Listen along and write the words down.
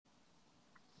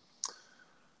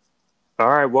All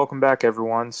right, welcome back,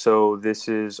 everyone. So, this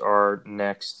is our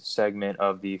next segment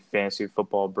of the Fantasy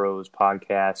Football Bros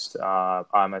podcast.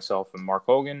 I myself am Mark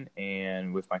Hogan,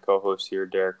 and with my co host here,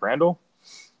 Derek Randall.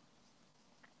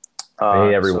 Hey Uh,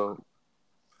 everyone. so,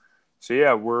 so,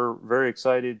 yeah, we're very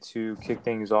excited to kick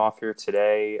things off here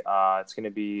today. It's going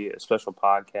to be a special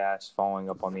podcast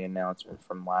following up on the announcement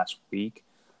from last week.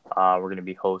 We're going to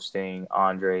be hosting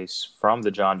Andres from the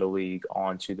John Doe League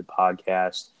onto the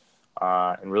podcast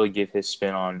and really give his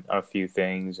spin on a few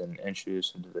things and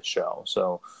introduce him to the show.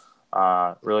 So,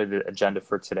 really, the agenda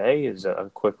for today is a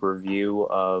quick review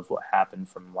of what happened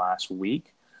from last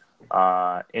week.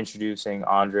 Introducing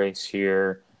Andres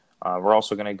here. We're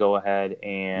also going to go ahead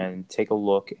and take a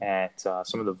look at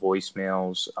some of the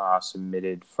voicemails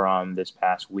submitted from this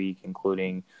past week,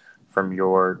 including from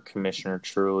your Commissioner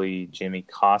Truly, Jimmy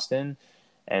Costin.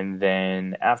 And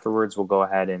then afterwards, we'll go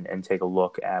ahead and take a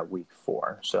look at week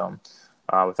 4. So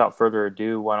without further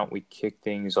ado, why don't we kick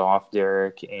things off,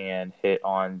 Derek, and hit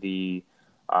on the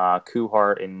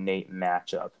Kuhar and Nate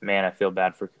matchup. Man, I feel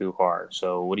bad for Kuhar.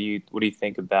 So what do you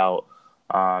think about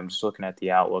just looking at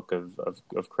the outlook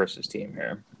of Chris's team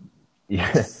here?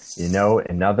 Yeah,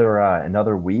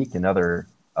 another week, another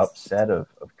upset of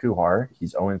Kuhar.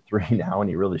 He's 0-3 now, and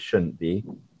he really shouldn't be.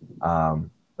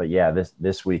 But yeah,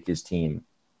 this week his team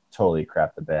totally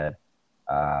crapped the bed.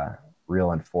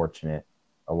 Real unfortunate.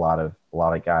 A lot of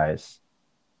guys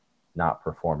not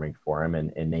performing for him,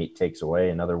 and Nate takes away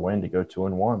another win to go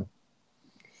 2-1.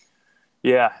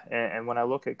 Yeah, and when I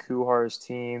look at Kuhar's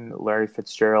team, Larry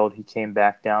Fitzgerald, he came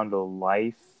back down to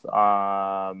life,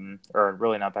 or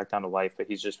really not back down to life, but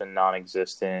he's just been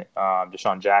non-existent.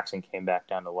 Deshaun Jackson came back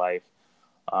down to life,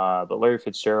 but Larry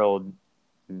Fitzgerald,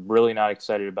 really not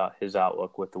excited about his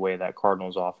outlook with the way that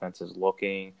Cardinals offense is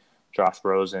looking. Josh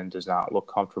Rosen does not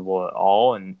look comfortable at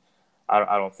all, and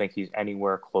I don't think he's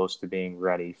anywhere close to being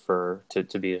ready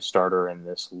to be a starter in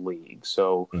this league.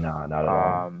 So No, not at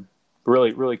all. um,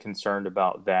 really concerned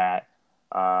about that.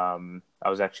 I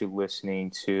was actually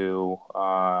listening to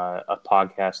a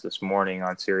podcast this morning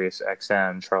on Sirius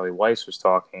XM. Charlie Weiss was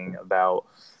talking about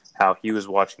how he was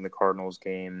watching the Cardinals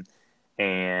game,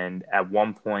 and at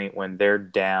one point when they're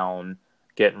down,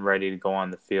 getting ready to go on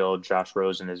the field, Josh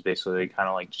Rosen is basically kind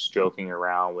of like just joking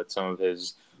around with some of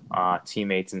his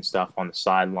teammates and stuff on the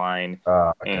sideline,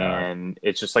 Oh God. and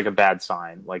it's just like a bad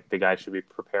sign. Like the guy should be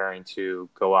preparing to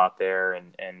go out there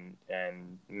and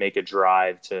make a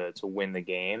drive to win the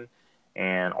game,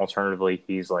 and alternatively,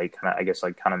 he's like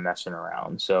kind of messing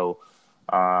around. So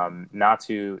not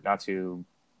too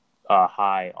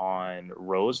high on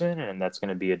Rosen, and that's going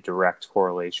to be a direct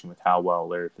correlation with how well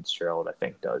Larry Fitzgerald I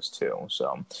think does too.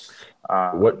 So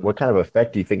What um, kind of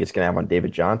effect do you think it's going to have on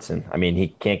David Johnson? I mean, he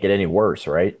can't get any worse,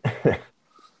 right?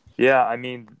 Yeah, I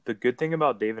mean, the good thing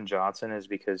about David Johnson is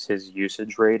because his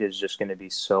usage rate is just going to be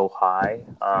so high.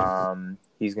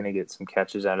 He's going to get some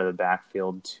catches out of the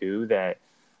backfield too that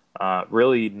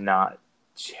really not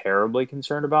terribly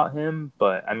concerned about him.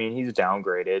 But I mean, he's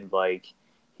downgraded. Like,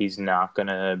 he's not going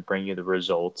to bring you the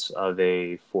results of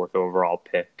a fourth overall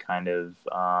pick kind of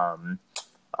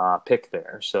pick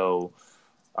there. So,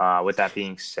 with that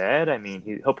being said, I mean,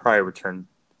 he'll probably return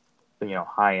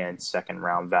high end second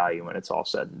round value when it's all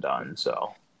said and done.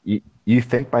 So You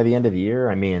think by the end of the year,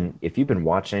 I mean, if you've been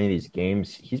watching any of these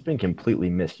games, he's been completely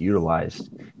misutilized.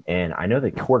 And I know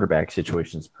the quarterback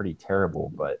situation is pretty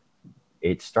terrible, but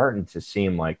it's starting to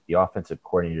seem like the offensive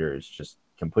coordinator is just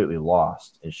completely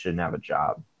lost and shouldn't have a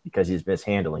job because he's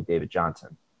mishandling David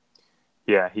Johnson.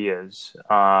 yeah, he is.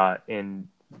 And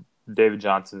David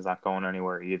Johnson's not going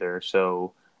anywhere either.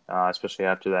 So especially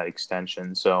after that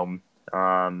extension. So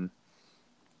um,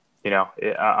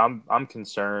 I'm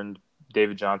concerned.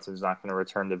 David Johnson's not going to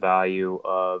return the value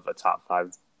of a top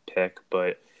 5 pick,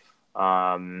 but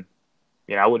um,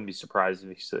 I wouldn't be surprised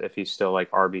if he's still like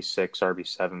RB6,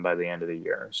 RB7 by the end of the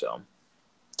year. So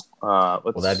Well,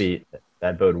 let's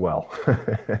that bode well.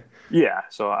 yeah.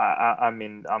 So I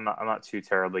mean I'm not too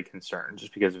terribly concerned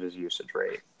just because of his usage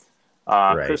rate.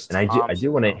 Right. Chris And I do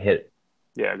Thompson want to though. hit,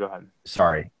 Yeah, go ahead.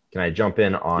 sorry, can I jump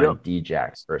in on Yep.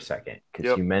 Djax for a second? Because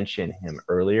Yep. you mentioned him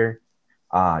earlier.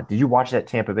 Did you watch that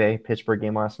Tampa Bay Pittsburgh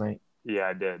game last night? Yeah,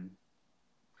 I did.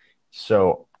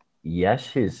 So, yes,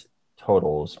 his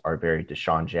totals are very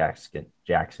Deshaun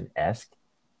Jackson-esque.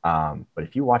 But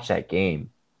if you watch that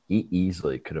game, he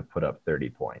easily could have put up 30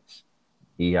 points.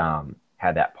 He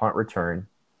had that punt return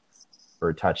for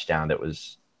a touchdown that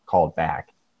was called back.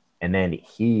 And then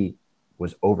he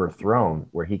was overthrown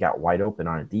where he got wide open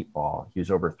on a deep ball. He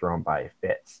was overthrown by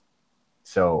Fitz.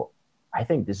 So I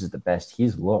think this is the best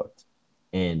he's looked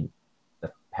in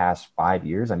the past 5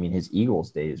 years. I mean, his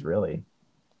Eagles days, really.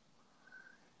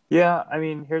 Yeah, I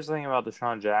mean, here's the thing about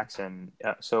Deshaun Jackson.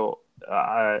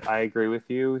 I agree with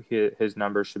you. His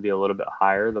numbers should be a little bit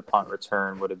higher. The punt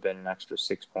return would have been an extra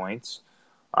 6 points.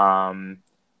 Um,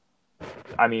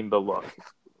 I mean, but look,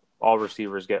 all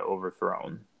receivers get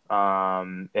overthrown.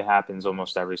 It happens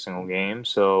almost every single game.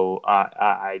 So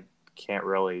I can't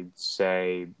really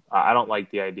say. I don't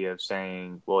like the idea of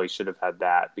saying, well, he should have had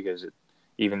that because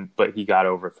but he got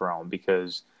overthrown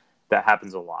because that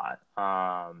happens a lot.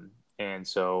 And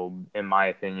so, in my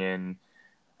opinion,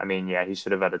 I mean, yeah, he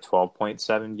should have had a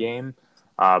 12.7 game,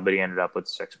 but he ended up with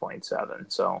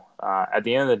 6.7. So at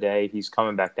the end of the day, he's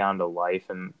coming back down to life,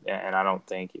 and I don't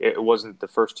think it wasn't the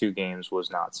first two games was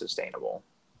not sustainable.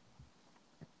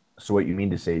 So what you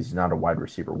mean to say is he's not a wide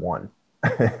receiver one?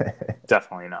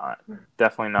 Definitely not.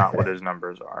 Definitely not what his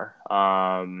numbers are.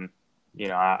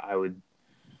 I would.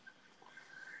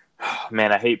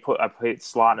 Man, I hate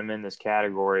slotting him in this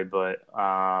category, but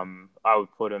I would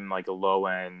put him like a low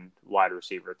end wide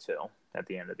receiver too at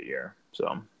the end of the year.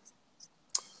 So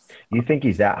You think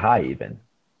he's that high even?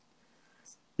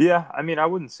 yeah, I mean, I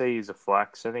wouldn't say he's a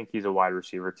flex. I think he's a wide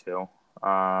receiver too.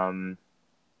 Um,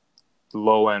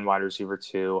 Low end wide receiver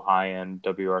two, high end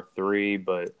WR3,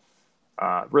 but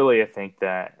really, I think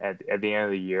that at the end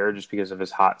of the year, just because of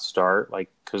his hot start, like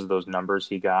because of those numbers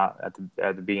he got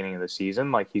at the beginning of the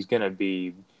season, like he's gonna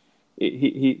be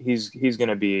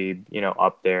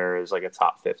up there as like a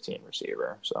top 15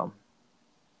 receiver. So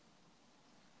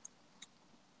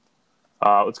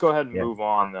let's go ahead and Yeah. move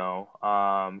on though.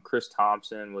 Chris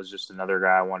Thompson was just another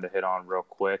guy I wanted to hit on real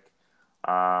quick.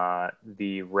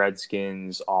 The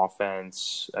Redskins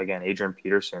offense again, Adrian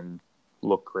Peterson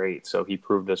looked great, so he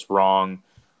proved us wrong.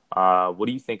 What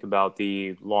do you think about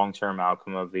the long-term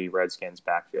outcome of the Redskins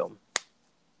backfield?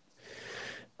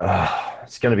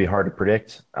 It's going to be hard to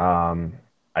predict.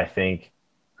 I think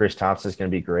Chris Thompson is going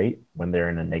to be great when they're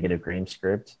in a negative game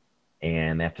script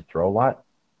and they have to throw a lot.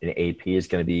 And AP is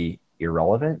going to be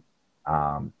irrelevant,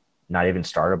 um, not even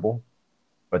startable.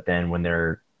 But then when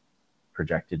they're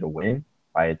projected to win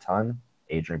by a ton,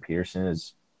 Adrian Peterson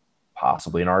is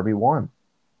possibly an RB1.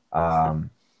 Um,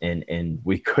 and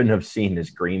we couldn't have seen this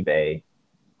Green Bay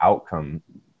outcome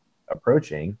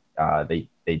approaching.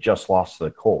 They just lost to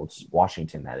the Colts,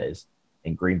 Washington that is,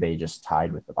 and Green Bay just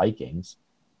tied with the Vikings.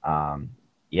 Um,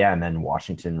 yeah, and then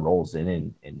Washington rolls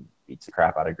in and beats the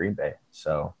crap out of Green Bay.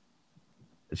 So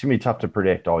it's gonna be tough to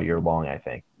predict all year long, I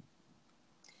think.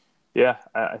 Yeah,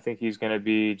 I think he's going to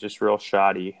be just real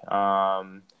shoddy.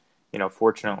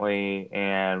 Fortunately,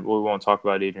 and we won't talk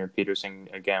about Adrian Peterson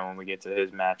again when we get to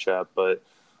his matchup, but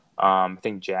I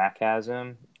think Jack has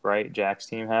him, right? Jack's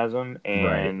team has him,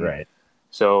 Right, and right.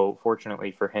 so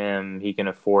fortunately for him, he can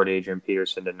afford Adrian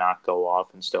Peterson to not go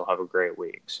off and still have a great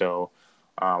week. So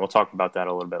we'll talk about that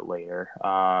a little bit later.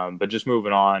 But just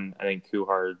moving on, I think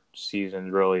Kuhar's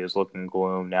season really is looking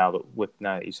gloom now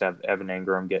that you have Evan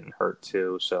Ingram getting hurt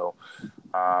too. So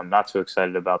not too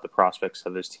excited about the prospects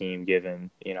of his team, given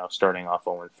starting off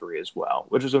 0-3 as well,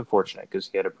 which is unfortunate because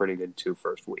he had a pretty good two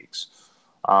first weeks.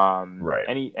 Right.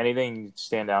 Anything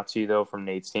stand out to you though from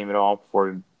Nate's team at all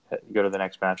before we go to the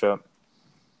next matchup?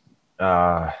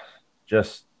 Uh,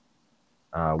 just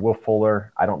Will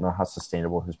Fuller. I don't know how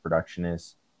sustainable his production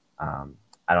is.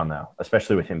 I don't know,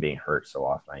 especially with him being hurt so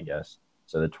often, I guess.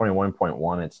 So the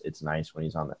 21.1, it's nice when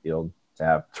he's on the field to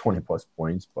have 20 plus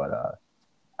points, but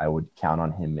I would count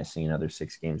on him missing another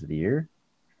 6 games of the year.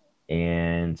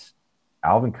 And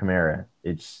Alvin Kamara,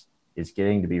 it's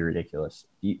getting to be ridiculous.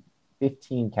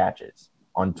 15 catches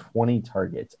on 20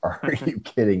 targets. Are you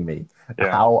kidding me?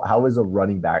 Yeah. How is a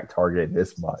running back targeted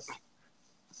this much?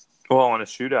 Well, in a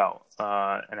shootout,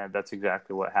 and that's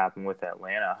exactly what happened with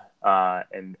Atlanta.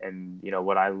 And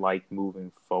what I like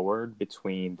moving forward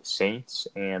between the Saints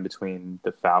and between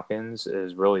the Falcons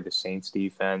is really the Saints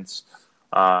defense.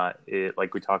 It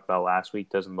like we talked about last week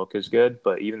doesn't look as good,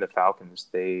 but even the Falcons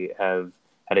they have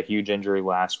had a huge injury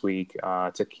last week to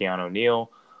Keanu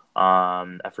Neal.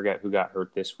 I forget who got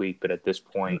hurt this week, but at this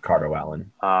point, Ricardo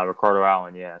Allen. Ricardo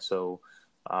Allen, yeah. So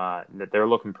they're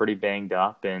looking pretty banged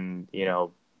up, and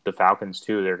the Falcons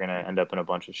too. They're going to end up in a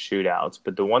bunch of shootouts.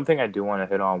 But the one thing I do want to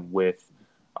hit on with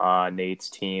Nate's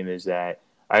team is that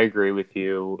I agree with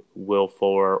you. Will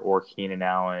Fuller or Keenan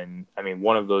Allen. I mean,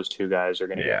 one of those two guys are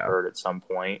going to get Yeah. hurt at some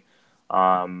point.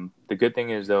 The good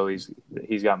thing is though he's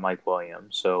got Mike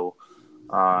Williams, so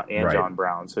and Right. John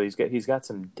Brown, so he's got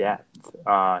some depth.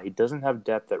 He doesn't have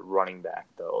depth at running back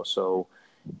though, so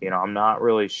I'm not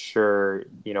really sure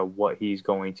what he's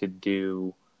going to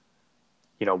do.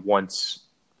 Once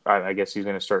I guess he's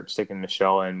going to start sticking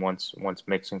Michelle in once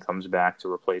Mixon comes back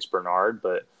to replace Bernard,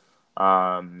 but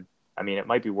I mean, it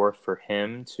might be worth for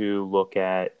him to look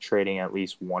at trading at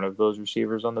least one of those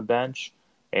receivers on the bench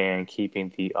and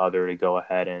keeping the other to go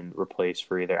ahead and replace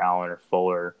for either Allen or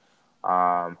Fuller,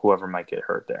 whoever might get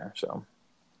hurt there. So,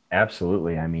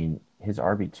 Absolutely. I mean, his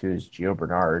RB2 is Gio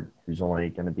Bernard, who's only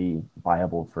going to be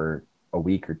viable for a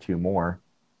week or two more.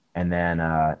 And then,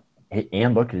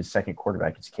 and look at his second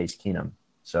quarterback, it's Case Keenum.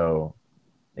 So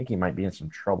I think he might be in some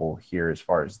trouble here as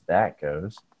far as that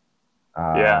goes.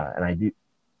 yeah.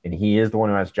 And he is the one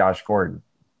who has Josh Gordon.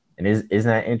 And isn't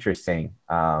that interesting?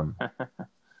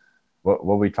 What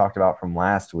we talked about from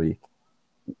last week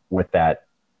with that.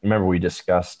 Remember, we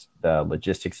discussed the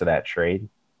logistics of that trade.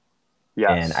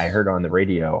 And I Yes. heard on the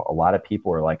radio, a lot of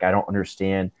people were like, I don't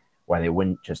understand why they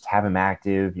wouldn't just have him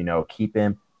active, keep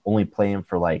him, only play him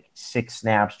for like 6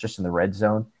 snaps just in the red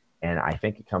zone. And I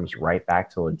think it comes right back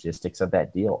to logistics of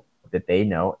that deal that they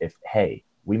know if, hey,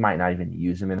 we might not even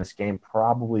use him in this game,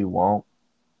 probably won't.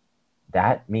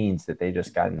 That means that they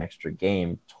just got an extra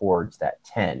game towards that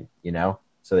 10.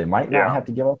 So they might not Yeah. have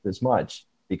to give up as much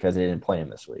because they didn't play him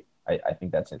this week. I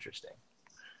think that's interesting.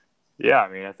 Yeah, I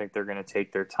mean, I think they're going to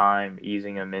take their time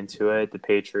easing him into it. The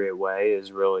Patriot way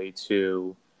is really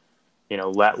to,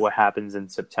 let what happens in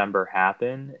September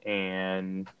happen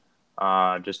and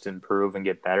just improve and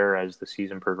get better as the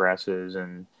season progresses.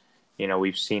 And,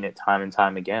 we've seen it time and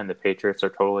time again. The Patriots are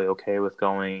totally okay with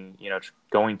going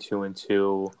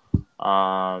 2-2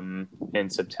 in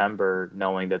September,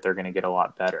 knowing that they're going to get a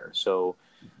lot better. So,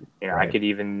 I Right. could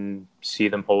even see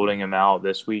them holding him out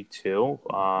this week too,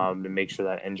 to make sure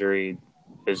that injury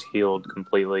is healed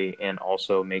completely, and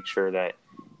also make sure that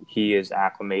he is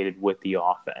acclimated with the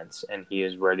offense and he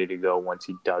is ready to go once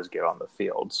he does get on the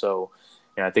field. So,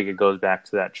 I think it goes back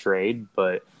to that trade,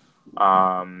 but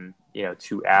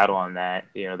to add on that,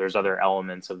 there's other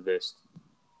elements of this,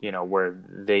 where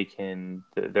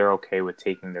they're okay with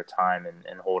taking their time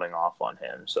and holding off on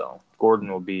him. So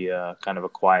Gordon will be kind of a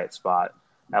quiet spot,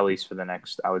 at least for the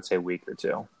next, I would say, week or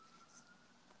two.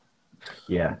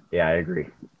 Yeah. Yeah, I agree.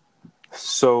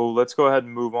 So let's go ahead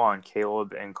and move on.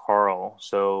 Caleb and Carl.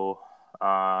 So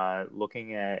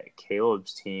looking at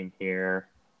Caleb's team here,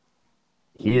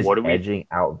 He is what do we? edging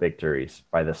out victories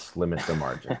by the slimmest of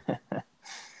margin.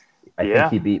 I think Yeah,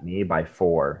 he beat me by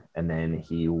 4, and then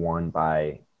he won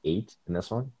by 8 in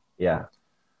this one. Yeah.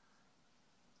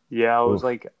 yeah. I was Oof.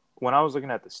 like, when I was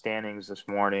looking at the standings this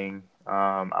morning,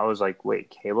 I was like, wait,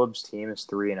 Caleb's team is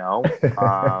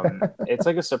 3-0. It's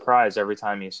like a surprise every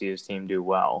time you see his team do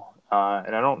well.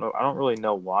 And I don't know, I don't really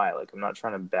know why. Like, I'm not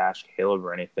trying to bash Caleb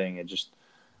or anything. It just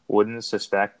wouldn't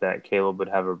suspect that Caleb would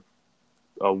have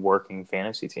a working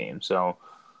fantasy team. So,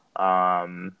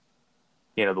 um,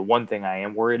 the one thing I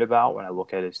am worried about when I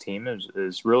look at his team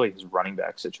is really his running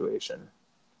back situation.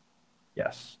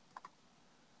 Yes.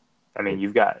 I mean,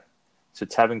 you've got so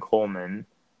Tevin Coleman,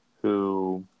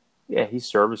 who, yeah, he's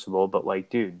serviceable, but like,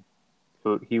 dude,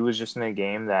 he was just in a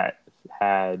game that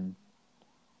had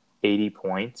 80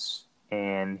 points,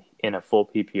 and in a full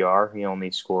PPR, he only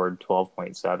scored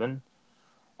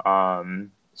 12.7.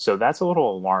 So that's a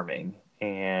little alarming.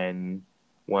 And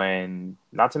when,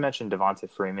 not to mention Devonta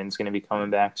Freeman's going to be coming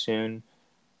back soon,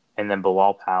 and then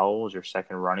Bilal Powell is your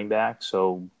second running back.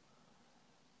 So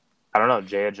I don't know,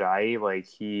 Jay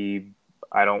Ajayi,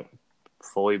 I don't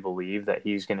fully believe that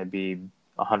he's going to be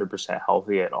 100%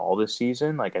 healthy at all this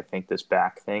season. Like, I think this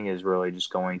back thing is really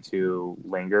just going to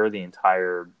linger the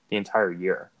entire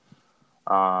year.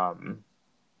 Um,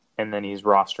 and then he's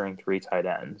rostering 3 tight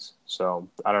ends. So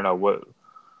I don't know, what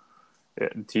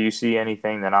do you see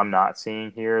anything that I'm not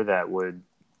seeing here that would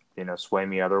sway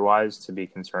me otherwise to be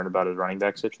concerned about his running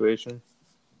back situation?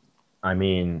 I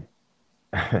mean,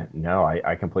 no,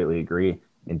 I completely agree.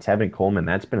 And Tevin Coleman,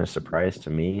 that's been a surprise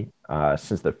to me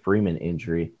since the Freeman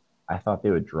injury. I thought they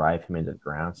would drive him into the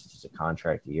ground since it's a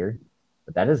contract year,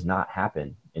 but that has not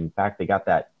happened. In fact, they got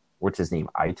that, what's his name,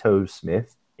 Ito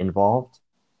Smith involved,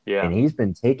 Yeah. and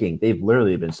they've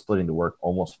literally been splitting the work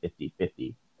almost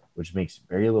 50-50, which makes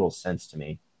very little sense to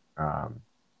me. Um,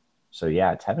 so,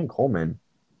 yeah, Tevin Coleman,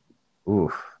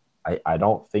 oof, I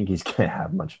don't think he's going to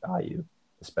have much value,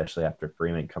 especially after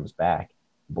Freeman comes back.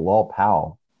 Bilal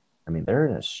Powell, I mean, they're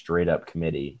in a straight up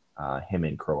committee, him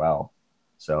and Crowell.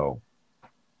 So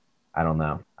I don't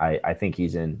know. I think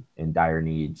he's in dire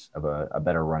needs of a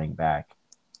better running back.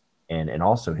 And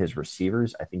also his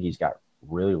receivers, I think he's got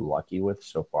really lucky with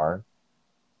so far.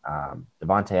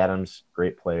 Devontae Adams,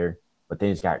 great player, but then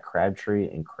he's got Crabtree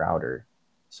and Crowder.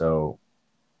 So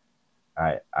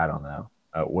I don't know.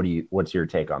 What's your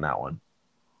take on that one?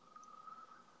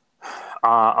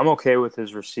 I'm okay with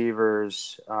his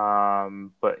receivers,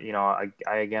 but I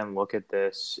again look at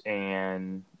this,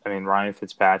 and I mean Ryan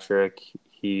Fitzpatrick,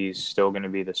 he's still going to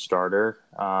be the starter,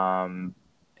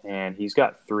 and he's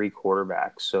got three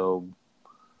quarterbacks. So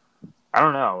I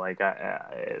don't know, like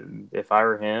if I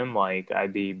were him, like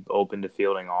I'd be open to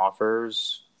fielding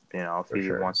offers. If For he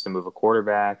sure. wants to move a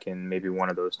quarterback and maybe one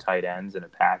of those tight ends in a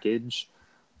package.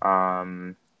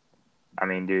 Um, I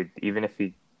mean, dude, even if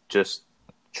just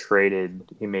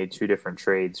he made two different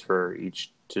trades for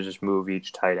each to just move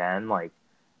each tight end, like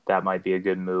that might be a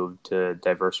good move to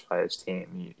diversify his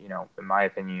team. In my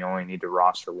opinion, you only need to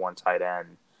roster one tight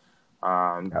end,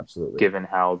 Absolutely. given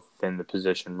how thin the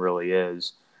position really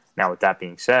is. Now, with that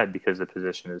being said, because the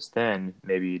position is thin,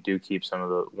 maybe you do keep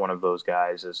one of those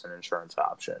guys as an insurance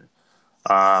option.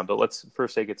 But let's, for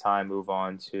sake of time, move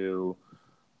on to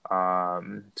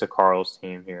Carl's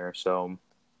team here. So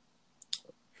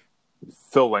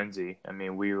Phil Lindsay, I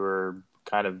mean, we were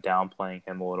kind of downplaying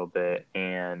him a little bit,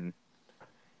 and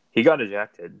he got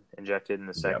injected in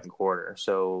the Yep. second quarter.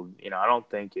 So, I don't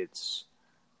think it's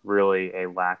really a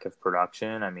lack of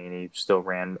production. I mean, he still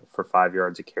ran for 5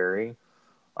 yards a carry.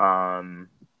 Um,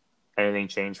 Anything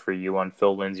changed for you on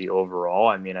Phil Lindsay overall?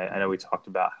 I mean, I know we talked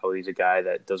about how he's a guy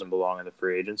that doesn't belong in the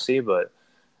free agency, but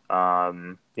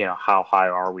how high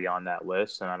are we on that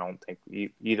list? And I don't think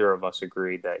either of us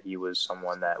agreed that he was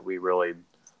someone that we really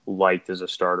liked as a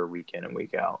starter week in and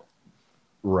week out.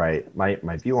 Right.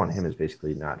 My view on him has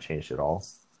basically not changed at all.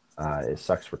 It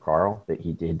sucks for Carl that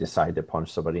he did decide to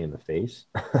punch somebody in the face,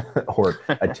 or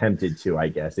attempted to. I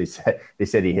guess they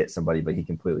said he hit somebody, but he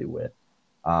completely whiffed.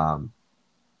 Um,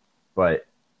 but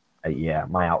yeah,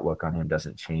 my outlook on him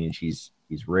doesn't change. He's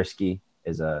risky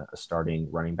as a starting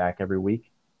running back every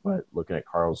week, but looking at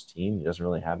Carl's team, he doesn't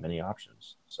really have many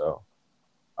options. So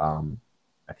um,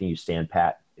 I think you stand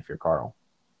pat if you're Carl.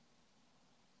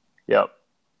 Yep.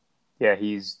 Yeah,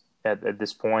 he's at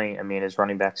this point. I mean, his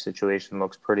running back situation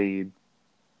looks pretty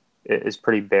is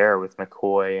pretty bare with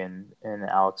McCoy and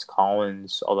Alex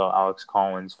Collins. Although Alex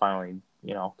Collins finally,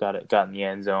 got in the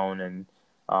end zone and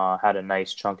had a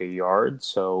nice chunk of yards.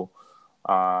 So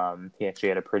he actually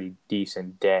had a pretty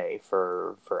decent day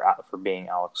for being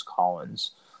Alex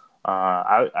Collins.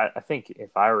 I think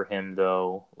if I were him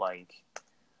though, like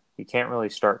you can't really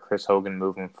start Chris Hogan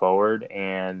moving forward.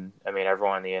 And I mean,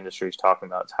 everyone in the industry is talking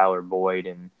about Tyler Boyd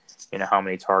and how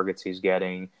many targets he's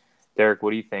getting. Derek, what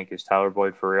do you think? Is Tyler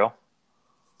Boyd for real?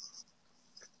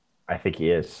 I think he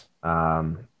is.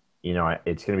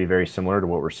 It's going to be very similar to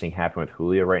what we're seeing happen with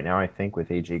Julio right now. I think with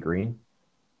AJ Green,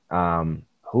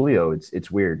 Julio,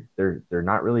 it's weird. They're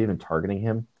not really even targeting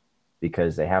him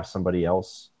because they have somebody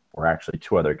else, or actually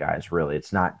two other guys. Really,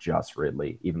 it's not just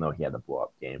Ridley, even though he had the blow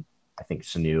up game. I think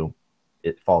Sanu,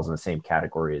 it falls in the same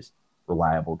category as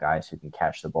reliable guys who can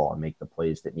catch the ball and make the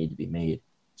plays that need to be made.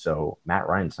 So Matt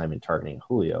Ryan's not even targeting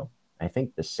Julio. I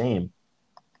think the same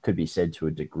could be said to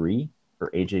a degree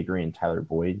for AJ Green and Tyler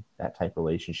Boyd, that type of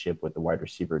relationship with the wide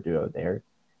receiver duo there,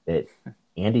 that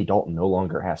Andy Dalton no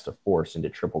longer has to force into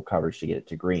triple coverage to get it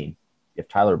to Green. If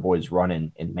Tyler Boyd's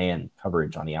running in man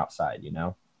coverage on the outside,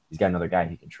 he's got another guy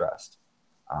he can trust.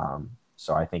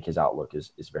 So I think his outlook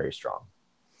is very strong.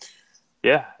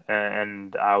 Yeah,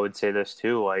 and I would say this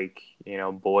too. Like,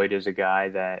 Boyd is a guy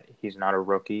that he's not a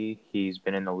rookie. He's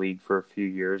been in the league for a few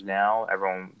years now.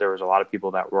 There was a lot of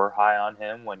people that were high on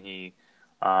him when he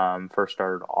first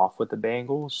started off with the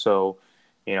Bengals. So,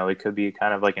 it could be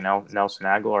kind of like an Nelson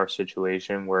Aguilar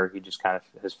situation where he just kind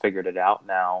of has figured it out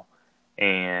now.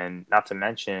 And not to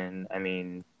mention, I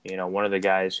mean, one of the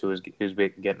guys who's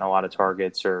been getting a lot of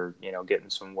targets or getting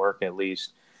some work at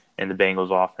least in the Bengals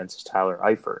offense is Tyler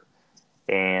Eifert.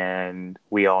 And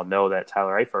we all know that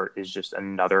Tyler Eifert is just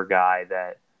another guy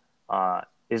that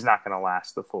is not going to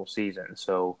last the full season.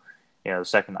 So, the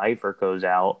second Eifert goes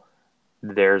out,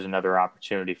 there's another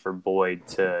opportunity for Boyd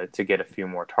to get a few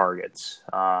more targets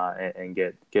and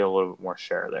get a little bit more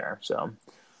share there. So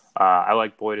I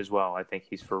like Boyd as well. I think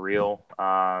he's for real.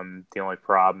 The only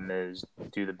problem is,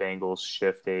 do the Bengals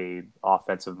shift a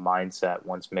offensive mindset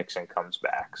once Mixon comes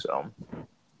back? So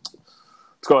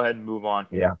let's go ahead and move on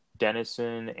Yeah. here.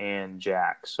 Dennison and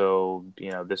Jack. So,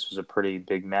 this was a pretty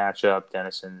big matchup.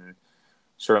 Dennison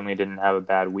certainly didn't have a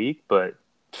bad week, but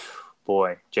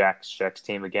boy, Jack's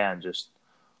team again, just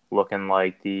looking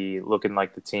like the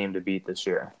team to beat this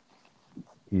year.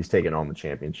 He's taking on the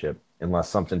championship. Unless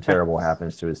something terrible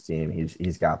happens to his team,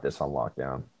 he's got this on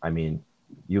lockdown. I mean,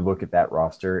 you look at that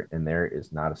roster and there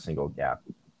is not a single gap.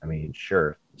 I mean,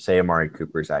 sure, say Amari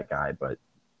Cooper's that guy, but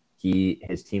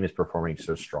his team is performing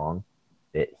so strong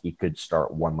that he could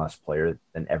start one less player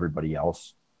than everybody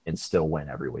else and still win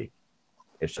every week.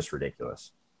 It's just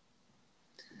ridiculous.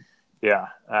 Yeah,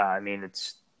 I mean,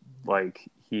 it's like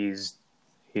he's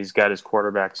got his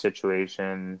quarterback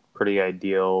situation pretty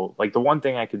ideal. Like the one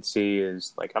thing I could see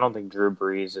is like I don't think Drew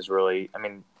Brees is really. I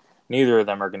mean, neither of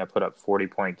them are going to put up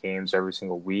 40-point games every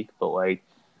single week, but like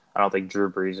I don't think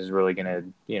Drew Brees is really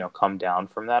going to come down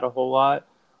from that a whole lot.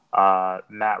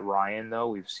 Matt Ryan, though,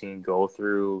 we've seen go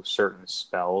through certain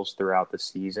spells throughout the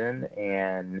season,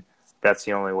 and that's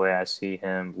the only way I see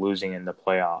him losing in the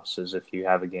playoffs is if you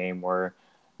have a game where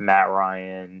Matt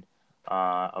Ryan,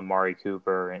 Amari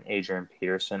Cooper, and Adrian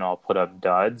Peterson all put up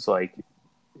duds. Like,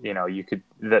 you could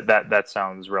that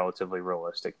sounds relatively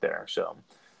realistic there. So,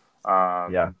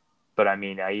 Yeah, but I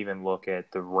mean, I even look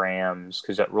at the Rams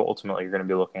because ultimately you're going to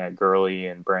be looking at Gurley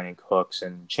and Brandon Cooks,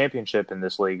 and championship in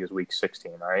this league is week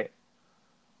 16, right?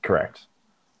 correct.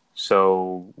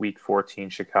 So week 14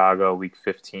 Chicago, week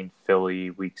 15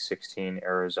 Philly, week 16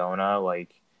 Arizona,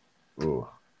 like Ooh,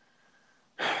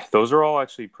 those are all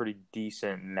actually pretty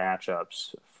decent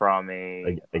matchups from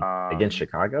against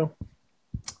Chicago.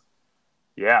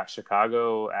 yeah,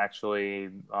 Chicago actually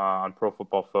on Pro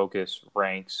Football Focus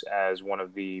ranks as one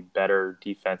of the better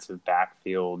defensive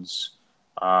backfields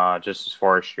just as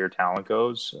far as sheer talent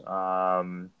goes.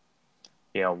 Obviously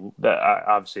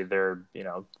they're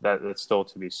that's still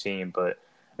to be seen, but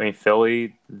I mean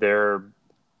Philly they're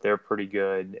pretty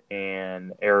good,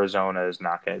 and Arizona is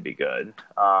not going to be good.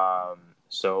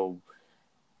 So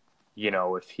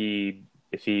if he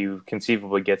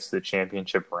conceivably gets to the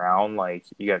championship round, like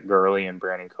you got Gurley and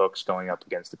Brandon Cooks going up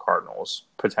against the Cardinals,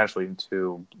 potentially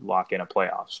to lock in a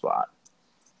playoff spot.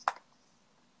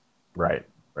 Right,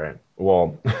 right.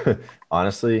 Well,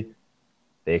 honestly,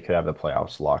 they could have the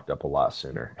playoffs locked up a lot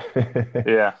sooner.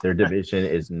 Yeah. Their division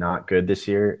is not good this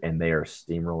year, and they are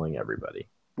steamrolling everybody.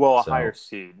 Well, a higher So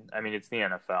seed. I mean, it's the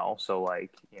NFL, so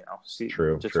like true,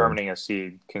 true. determining a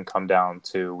seed can come down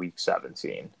to week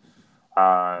 17.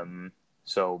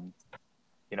 So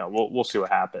we'll see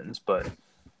what happens, but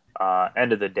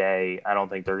end of the day, I don't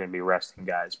think they're going to be resting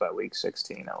guys by week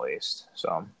 16 at least.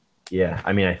 So Yeah,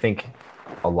 I mean, I think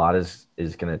a lot is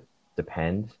going to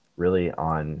depend really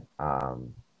on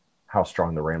how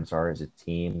strong the Rams are as a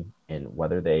team and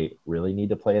whether they really need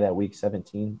to play that Week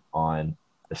 17 on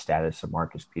the status of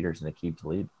Marcus Peters and Aqib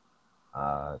Talib.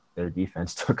 Their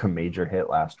defense took a major hit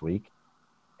last week,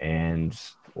 and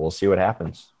we'll see what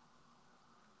happens.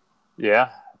 yeah,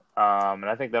 and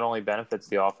I think that only benefits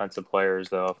the offensive players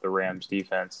though if the Rams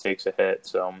defense takes a hit.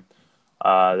 So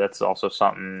that's also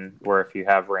something where if you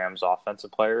have Rams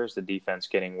offensive players, the defense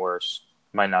getting worse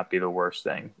might not be the worst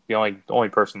thing. The only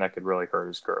person that could really hurt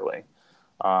is Gurley,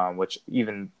 which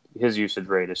even his usage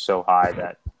rate is so high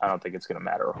that I don't think it's going to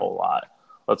matter a whole lot.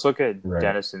 Let's look at Right.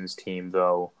 Dennison's team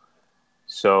though.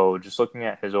 So just looking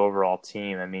at his overall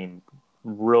team, I mean,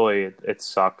 really it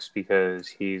sucks because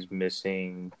he's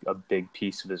missing a big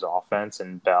piece of his offense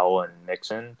and Bell and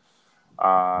Mixon,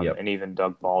 Yep. and even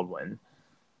Doug Baldwin.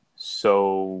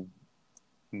 So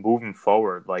moving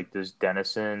forward, like does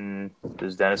Dennison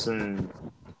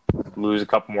lose a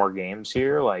couple more games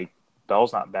here? Like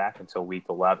Bell's not back until week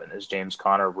 11. Is James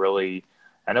Conner really?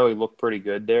 I know he looked pretty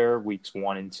good there weeks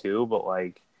 1 and 2, but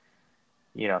like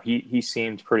he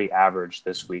seemed pretty average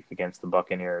this week against the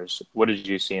Buccaneers. What did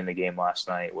you see in the game last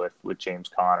night with James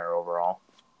Conner overall?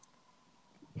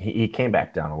 He came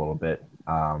back down a little bit.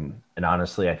 And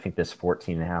honestly, I think this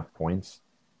 14 and a half points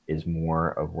is more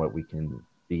of what we can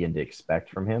begin to expect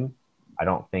from him. I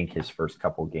don't think his first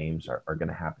couple games are going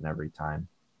to happen every time.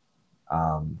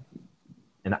 Um,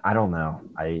 and I don't know.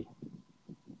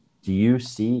 Do you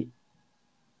see?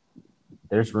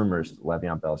 There's rumors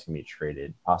Le'Veon Bell's going to be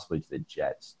traded, possibly to the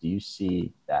Jets. Do you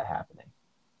see that happening?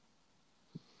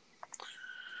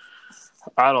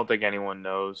 I don't think anyone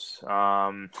knows.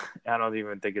 I don't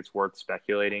even think it's worth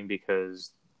speculating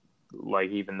because, like,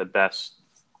 even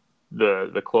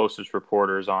the closest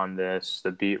reporters on this,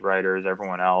 the beat writers,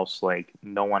 everyone else, like,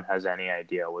 no one has any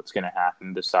idea what's going to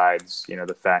happen besides,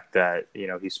 the fact that,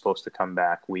 he's supposed to come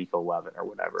back week 11 or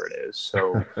whatever it is.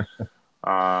 So,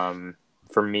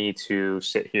 for me to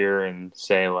sit here and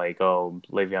say, like, oh,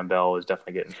 Le'Veon Bell is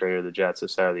definitely getting traded to the Jets,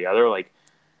 this, that, or the other, like,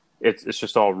 it's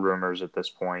just all rumors at this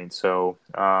point. So,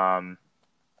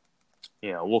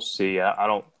 we'll see. I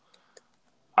don't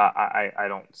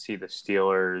see the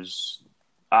Steelers.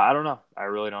 I don't know. I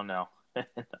really don't know.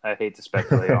 I hate to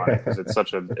speculate on it because it's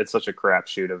such a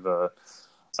crapshoot of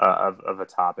a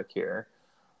topic here.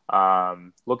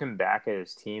 Looking back at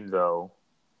his team though,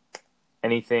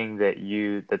 anything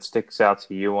that sticks out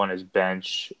to you on his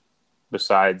bench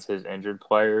besides his injured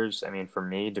players? I mean, for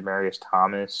me, Demaryius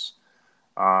Thomas,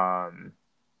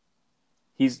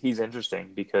 he's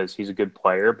interesting because he's a good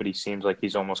player, but he seems like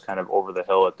he's almost kind of over the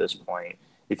hill at this point.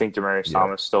 You think Demaryius Yep.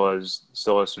 Thomas still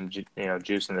has some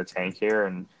juice in the tank here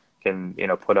and can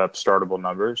put up startable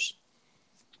numbers?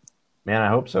 Man, I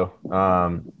hope so.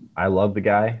 I love the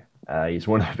guy. He's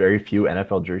one of the very few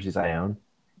NFL jerseys I own.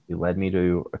 He led me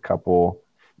to a couple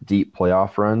deep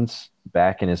playoff runs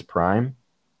back in his prime.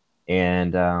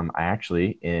 And I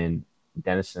actually, in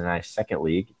Dennison and I's second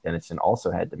league, Dennison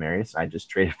also had Demaryius. I just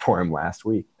traded for him last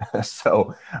week.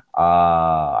 So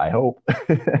I hope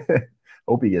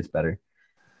hope he gets better.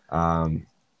 Um,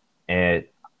 and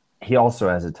he also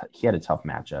he had a tough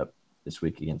matchup this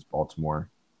week against Baltimore.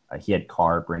 He had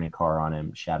Brandon Carr on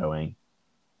him shadowing.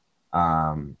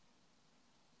 Um,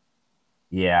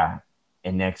 yeah,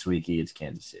 and next week he gets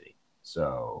Kansas City.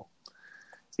 So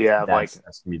Yeah, that's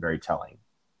gonna be very telling.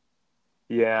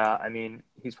 yeah. I mean,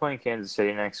 he's playing Kansas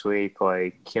City next week.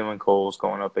 Like Keelan Cole's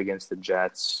going up against the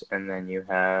Jets, and then you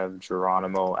have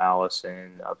Geronimo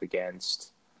Allison up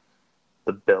against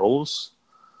the Bills.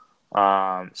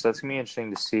 So that's gonna be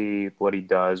interesting to see what he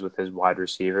does with his wide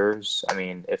receivers. I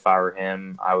mean, if I were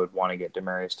him, I would want to get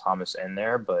Demaryius Thomas in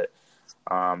there, but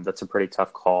that's a pretty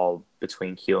tough call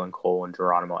between Keelan Cole and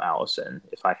Geronimo Allison.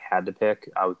 If I had to pick,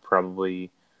 I would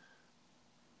probably,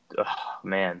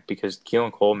 man, because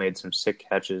Keelan Cole made some sick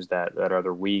catches that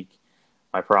other week.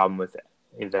 My problem with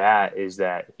that is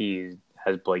that he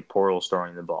has Blake Bortles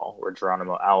throwing the ball, where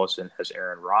Geronimo Allison has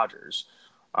Aaron Rodgers.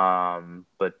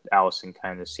 But Allison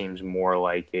kind of seems more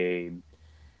like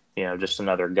just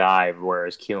another guy,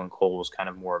 whereas Keelan Cole is kind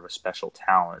of more of a special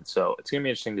talent. So it's going to be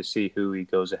interesting to see who he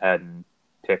goes ahead and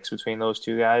picks between those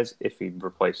two guys if he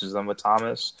replaces them with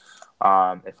Thomas.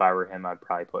 If I were him, I'd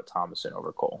probably put Thomas in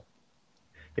over Cole.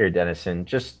 Here, Dennison,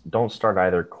 just don't start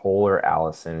either Cole or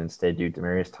Allison. Instead, do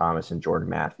Demaryius Thomas and Jordan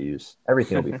Matthews.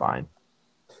 Everything will be fine.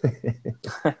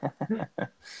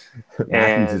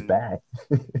 Matthews is And back.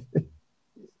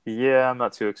 yeah, I'm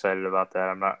not too excited about that.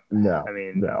 I'm not. I No,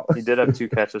 mean, no. he did have 2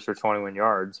 catches for 21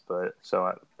 yards, but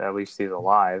so at least he's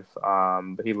alive.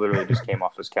 But he literally just came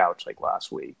off his couch like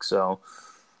last week. So,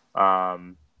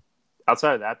 um,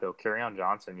 outside of that, though, Kerryon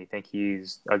Johnson, you think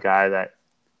he's a guy that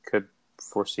could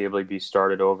foreseeably be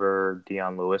started over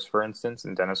Dion Lewis, for instance,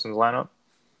 in Dennison's lineup?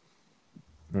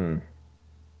 Hmm.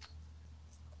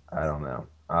 I don't know.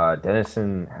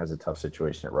 Dennison has a tough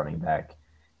situation at running back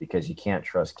because you can't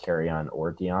trust Carrion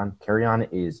or Dion. Carrion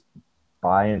is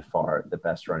by and far the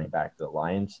best running back for the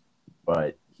Lions,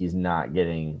 but he's not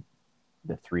getting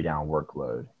the 3 down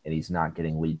workload and he's not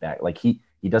getting lead back. Like he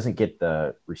doesn't get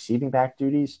the receiving back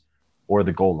duties or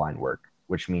the goal line work,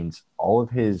 which means all of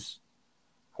his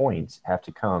points have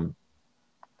to come,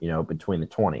 between the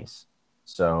 20s.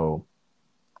 So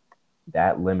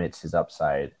that limits his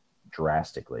upside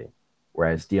drastically.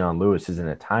 Whereas Dion Lewis is in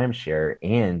a timeshare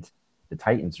and the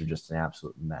Titans are just an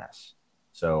absolute mess.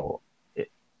 So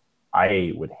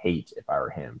I would hate if I were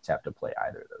him to have to play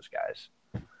either of those guys.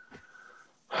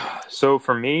 So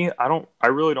for me, I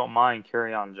really don't mind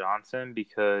Kerryon Johnson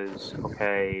because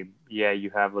okay, yeah, you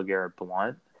have LeGarrette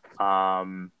Blount,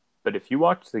 but if you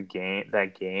watch that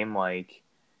game, like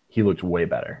He looked way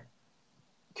better.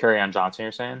 Kerryon Johnson,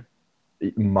 you're saying?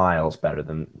 Miles better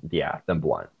than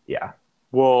Blunt. Yeah.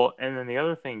 Well, and then the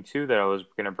other thing too that I was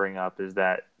going to bring up is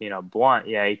that Blunt,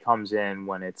 yeah, he comes in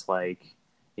when it's like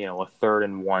a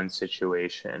 3rd-and-1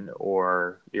 situation,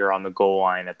 or you're on the goal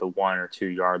line at the 1 or 2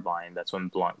 yard line. That's when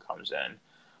Blunt comes in.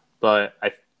 But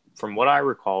from what I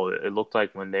recall, it looked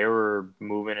like when they were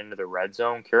moving into the red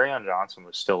zone, Kerryon Johnson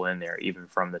was still in there, even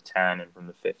from the 10 and from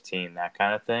the 15, that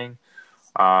kind of thing.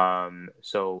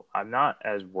 So I'm not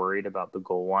as worried about the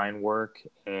goal line work,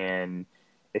 and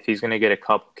if he's going to get a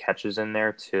couple catches in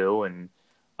there too, and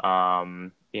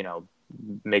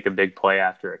make a big play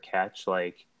after a catch,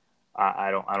 like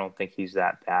I don't think he's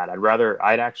that bad.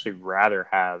 I'd actually rather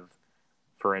have,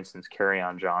 for instance,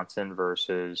 Kerryon Johnson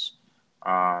versus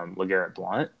LeGarrette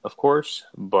Blount, of course,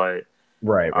 but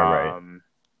Right.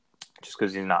 just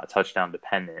because he's not touchdown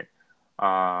dependent.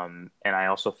 And I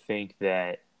also think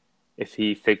that if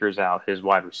he figures out his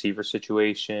wide receiver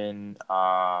situation,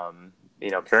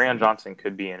 Kerryon Johnson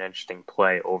could be an interesting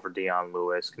play over Dion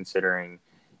Lewis, considering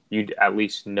you'd at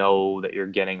least know that you're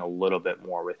getting a little bit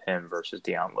more with him versus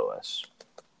Dion Lewis.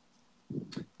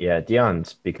 Yeah,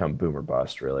 Dion's become boomer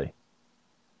bust, really.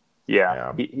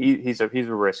 Yeah, Yeah. he's a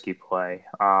risky play.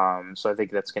 So I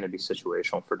think that's going to be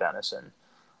situational for Dennison.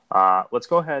 Let's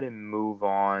go ahead and move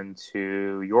on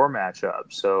to your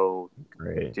matchup. So,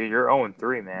 Great. dude, you're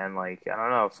 0-3, man. Like, I don't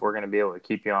know if we're going to be able to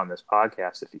keep you on this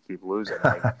podcast if you keep losing.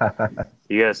 Like,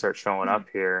 you got to start showing up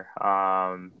here.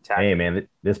 Hey, man,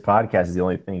 this podcast is the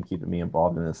only thing keeping me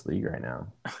involved in this league right now.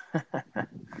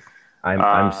 I'm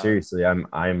uh, seriously,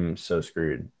 I'm so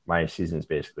screwed. My season's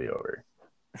basically over.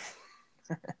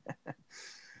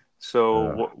 so,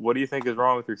 Uh, what do you think is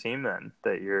wrong with your team then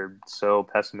that you're so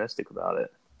pessimistic about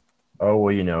it? oh,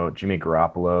 well, Jimmy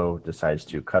Garoppolo decides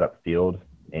to cut up field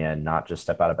and not just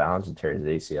step out of bounds and tear his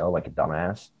ACL like a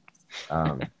dumbass.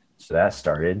 So that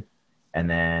started. And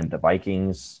then the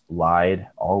Vikings lied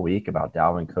all week about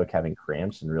Dalvin Cook having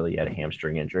cramps and really had a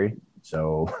hamstring injury.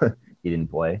 So he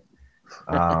didn't play.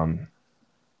 Um,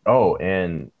 oh,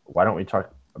 and why don't we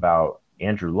talk about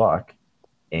Andrew Luck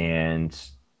and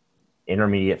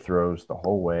intermediate throws the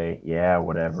whole way? Yeah,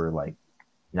 whatever. Like,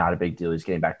 not a big deal. He's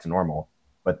getting back to normal.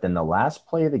 But then the last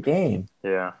play of the game,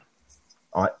 Yeah.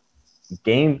 uh,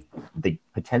 the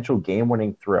potential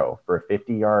game-winning throw for a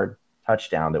 50-yard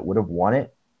touchdown that would have won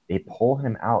it, they pull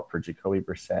him out for Jacoby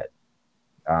Brissett.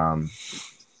 Um,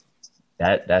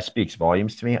 that speaks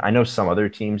volumes to me. I know some other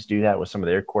teams do that with some of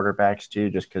their quarterbacks too,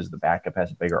 just because the backup has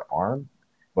a bigger arm,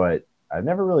 but I've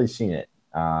never really seen it.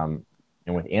 And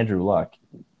with Andrew Luck,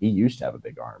 he used to have a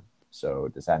big arm. So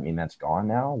does that mean that's gone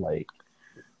now? Like,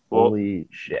 Well, holy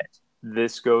shit.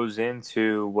 this goes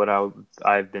into what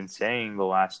I've been saying the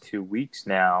last 2 weeks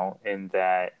now, in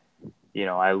that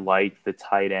I like the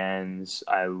tight ends.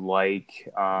 I like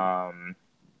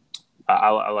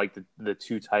the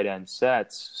two tight end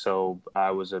sets. So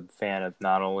I was a fan of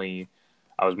not only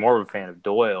I was more of a fan of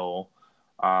Doyle,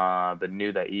 but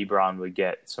knew that Ebron would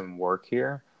get some work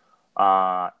here.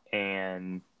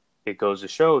 And it goes to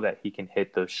show that he can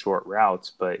hit those short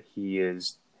routes, but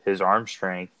his arm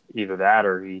strength, either that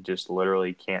or he just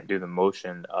literally can't do the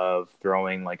motion of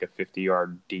throwing like a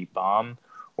 50-yard deep bomb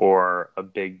or a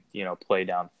big, play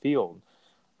downfield.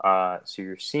 So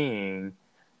you're seeing,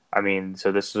 I mean,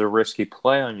 so this is a risky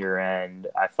play on your end.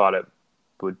 I thought it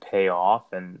would pay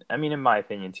off, and I mean, in my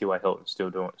opinion, T.Y. Hilton's still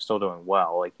doing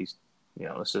well. Like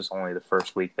this is only the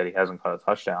first week that he hasn't caught a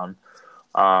touchdown.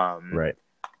 Um, Right.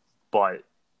 but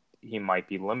he might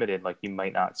be limited. Like you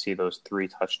might not see those 3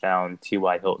 touchdown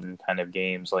T.Y. Hilton kind of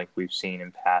games like we've seen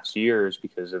in past years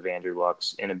because of Andrew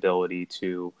Luck's inability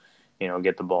to,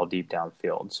 get the ball deep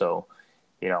downfield. So,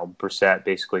 Brissett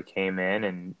basically came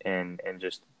in and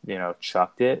just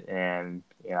chucked it. And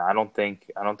I don't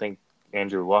think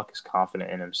Andrew Luck is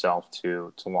confident in himself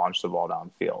to launch the ball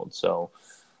downfield. So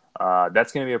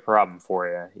that's going to be a problem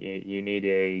for you. You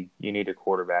need a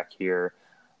quarterback here.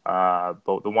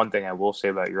 But the one thing I will say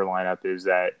about your lineup is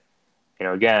that,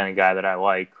 again, a guy that I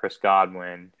like, Chris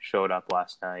Godwin, showed up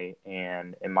last night.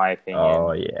 And in my Oh,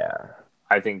 opinion, yeah.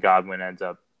 I think Godwin ends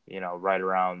up, right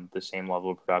around the same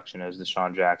level of production as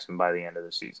Deshaun Jackson by the end of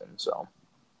the season. So,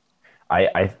 I,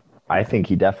 I, I think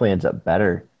he definitely ends up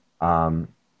better.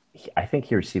 I think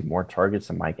he received more targets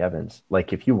than Mike Evans.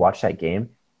 Like, if you watch that game,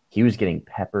 he was getting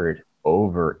peppered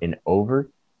over and over,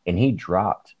 and he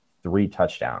dropped 3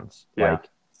 touchdowns. yeah, Like,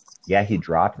 yeah, he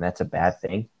dropped, and that's a bad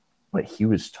thing, but he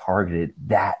was targeted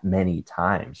that many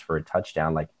times for a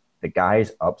touchdown. Like, the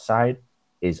guy's upside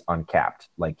is uncapped.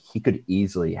 Like, he could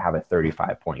easily have a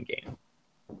 35-point game.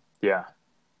 yeah,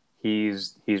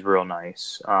 he's real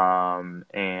nice.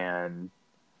 And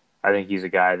I think he's a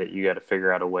guy that you got to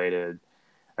figure out a way to.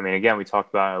 I mean, again, we talked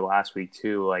about it last week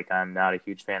too. Like, I'm not a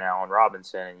huge fan of Allen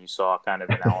Robinson, and you saw kind of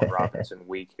an Allen Robinson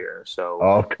week here. So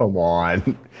Oh, come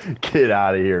on. Get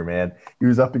out of here, man. He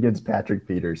was up against Patrick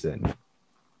Peterson.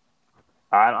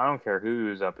 I don't care who he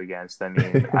was up against. I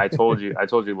mean, I told you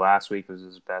last week was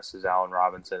as best as Allen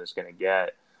Robinson is going to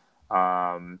get,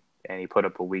 and he put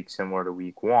up a week similar to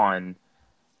week one.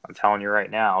 I'm telling you right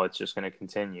now, it's just going to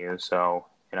continue. So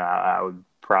I would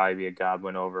probably be a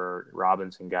Godwin over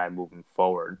Robinson guy moving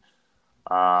forward.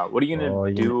 What are you going to Oh,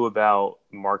 do about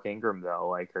Mark Ingram though?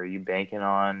 Like, are you banking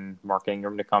on Mark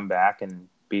Ingram to come back and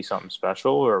be something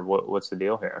special, or what's the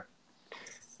deal here?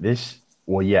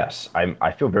 well, yes,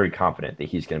 I feel very confident that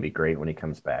he's going to be great when he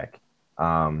comes back.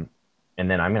 Um, and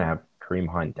then I'm going to have Kareem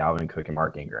Hunt, Dalvin Cook, and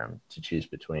Mark Ingram to choose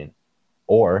between.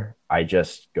 Or I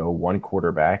just go one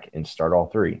quarterback and start all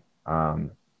three.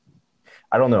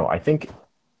 I don't know. I think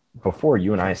before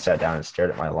you and I sat down and stared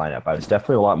at my lineup, I was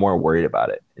definitely a lot more worried about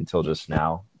it until just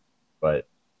now. But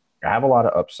I have a lot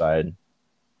of upside.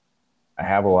 I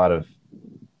have a lot of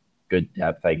good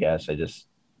depth, I guess.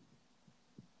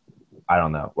 I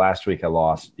don't know. Last week I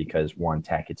lost because one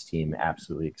Tackett's team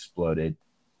absolutely exploded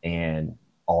and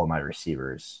all of my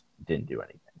receivers didn't do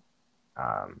anything.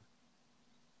 Um,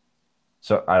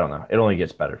 So I don't know. It only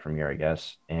gets better from here, I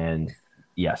guess. And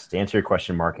yes, to answer your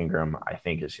question, Mark Ingram, I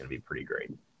think is going to be pretty great.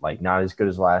 Like not as good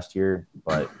as last year,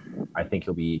 but I think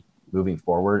he'll be moving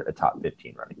forward a top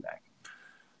 15 running back.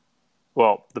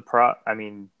 Well, I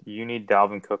mean, you need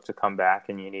Dalvin Cook to come back,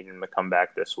 and you need him to come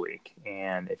back this week.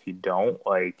 And if you don't,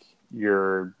 like,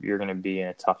 you're going to be in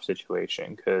a tough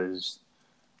situation because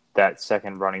that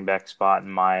second running back spot in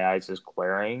my eyes is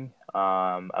glaring.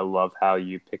 I love how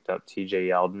you picked up TJ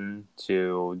Yeldon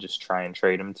to just try and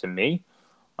trade him to me.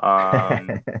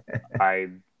 Um, I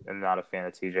am not a fan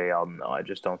of TJ Yeldon, though. I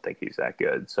just don't think he's that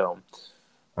good. So,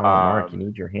 Oh, Mark, you um,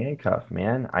 need your handcuff,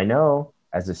 man. I know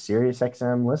as a Sirius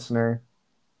XM listener,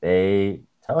 they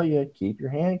tell you keep your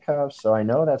handcuffs. So I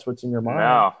know that's what's in your mind.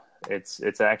 no,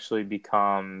 it's actually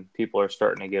become people are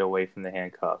starting to get away from the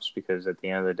handcuffs because at the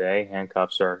end of the day,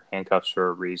 handcuffs for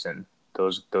a reason.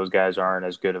 Those guys aren't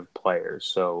as good of players.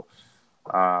 So,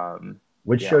 um,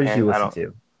 Which shows you I listen don't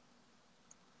to?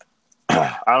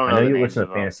 I don't I know know the you names listen of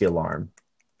to them. Fantasy Alarm.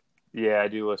 Yeah, I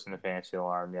do listen to Fantasy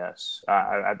Alarm. Yes,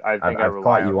 I I've, think I I've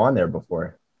rely caught you on. on there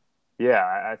before. Yeah,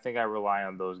 I think I rely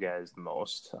on those guys the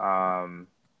most.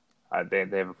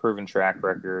 They have a proven track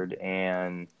record,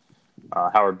 and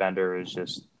Howard Bender is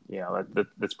just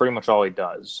that's pretty much all he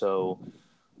does. So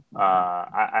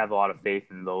I have a lot of faith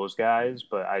in those guys,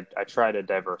 but I try to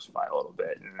diversify a little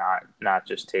bit and not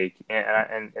just take.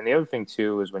 And the other thing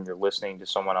too is when you're listening to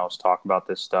someone else talk about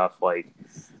this stuff, like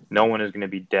no one is going to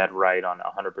be dead right on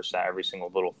 100% every single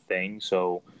little thing.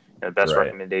 So the best Right.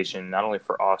 recommendation, not only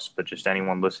for us but just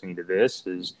anyone listening to this,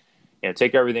 is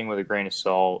take everything with a grain of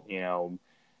salt.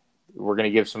 We're going to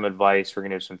give some advice, we're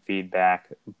going to give some feedback,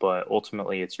 but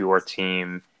ultimately it's your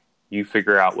team. You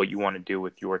figure out what you want to do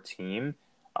with your team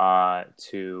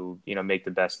to make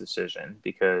the best decision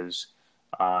because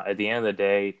at the end of the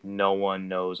day, no one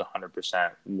knows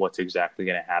 100% what's exactly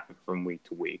going to happen from week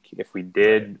to week. If we Right.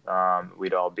 did,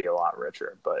 we'd all be a lot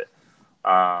richer. But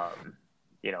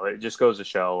it just goes to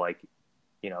show, like,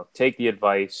 take the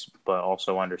advice, but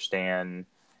also understand,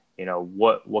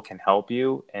 what can help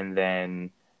you, and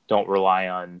then don't rely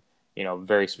on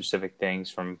very specific things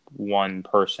from one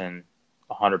person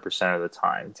 100% of the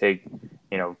time. Take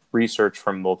research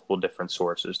from multiple different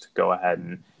sources to go ahead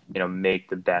and make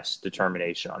the best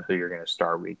determination on who you're going to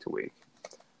start week to week.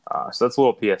 So that's a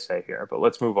little PSA here, but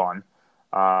let's move on.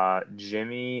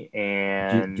 Jimmy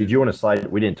Did and you want to slide?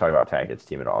 We didn't talk about Tackett's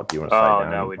team at all. Do you want to slide oh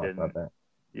down no, and we talk about didn't. that?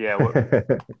 Yeah,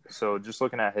 so just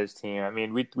looking at his team, I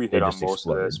mean, we They hit on just most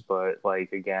of this, exploded. but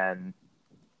like again,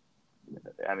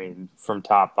 I mean, from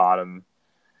top bottom,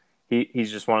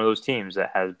 he's just one of those teams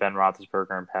that has Ben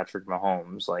Roethlisberger and Patrick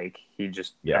Mahomes. Like he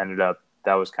just Yep. ended up.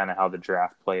 That was kind of how the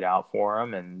draft played out for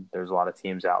him, and there's a lot of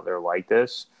teams out there like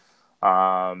this.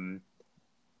 Um,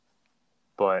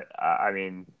 but I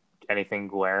mean, anything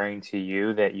glaring to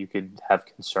you that you could have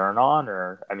concern on,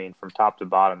 or I mean, from top to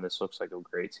bottom, this looks like a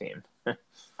great team.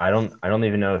 I don't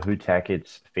even know who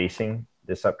Tackett's facing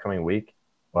this upcoming week,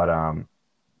 but I'm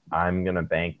gonna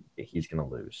bank that he's gonna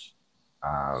lose.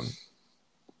 Um,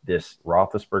 this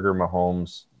Roethlisberger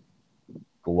Mahomes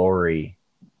glory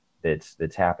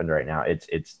that's happened right now.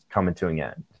 It's coming to an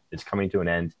end. It's coming to an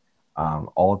end.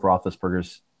 All of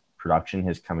Roethlisberger's production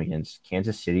has come against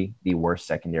Kansas City, the worst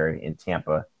secondary, in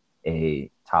Tampa, a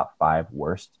top five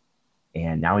worst,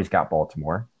 and now he's got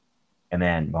Baltimore. And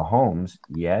then Mahomes,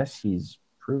 yes, he's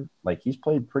proved like he's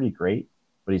played pretty great,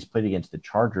 but he's played against the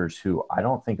Chargers, who I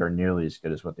don't think are nearly as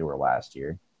good as what they were last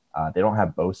year. They don't have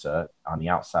Bosa on the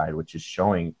outside, which is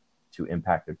showing to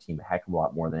impact their team a heck of a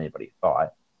lot more than anybody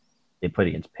thought. They played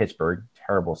against Pittsburgh,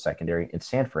 terrible secondary, and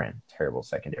San Fran, terrible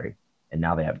secondary, and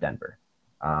now they have Denver.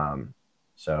 Um,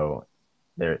 so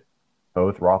they're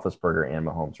both Roethlisberger and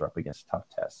Mahomes are up against tough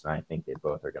tests, and I think they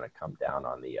both are going to come down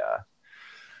on the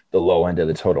low end of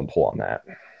the totem pole on that.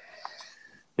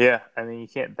 Yeah, I mean, you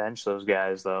can't bench those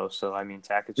guys though. So I mean,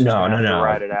 Tackett's just No, gonna no, have to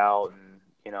ride no, it out,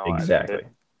 and I mean, exactly.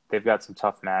 they've got some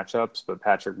tough matchups, but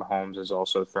Patrick Mahomes has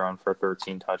also thrown for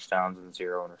 13 touchdowns and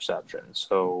 0 interceptions.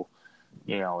 So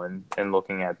and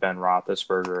looking at Ben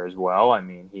Roethlisberger as well, I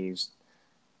mean, he's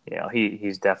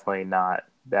definitely not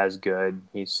as good.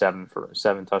 He's 7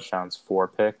 touchdowns, 4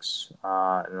 picks,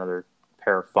 another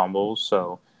pair of fumbles.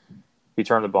 So he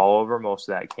turned the ball over. Most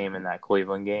of that came in that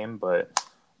Cleveland game, but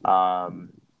um,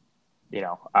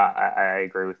 I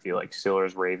agree with you. Like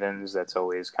Steelers Ravens, that's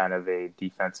always kind of a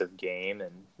defensive game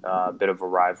and a bit of a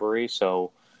rivalry.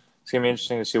 So it's gonna be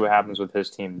interesting to see what happens with his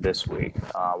team this week.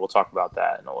 We'll talk about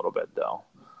that in a little bit, though.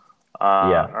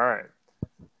 Yeah. All right.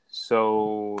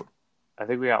 So I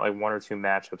think we got like one or two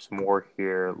matchups more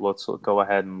here. Let's go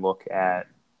ahead and look at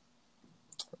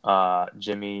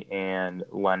Jimmy and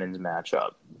Lennon's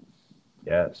matchup.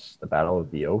 Yes, the battle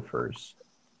of the Ophers.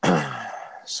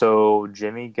 So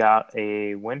Jimmy got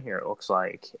a win here, it looks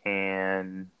like,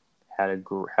 and had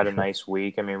a nice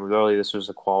week. I mean, really, this was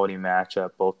a quality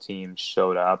matchup. Both teams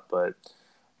showed up, but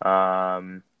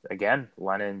again,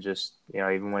 Lennon just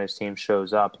even when his team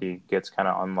shows up, he gets kind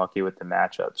of unlucky with the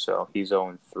matchup. So he's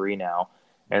 0-3 now.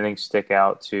 Anything stick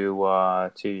out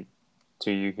to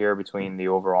you here between the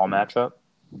overall matchup?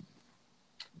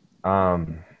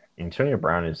 Antonio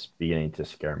Brown is beginning to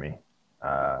scare me.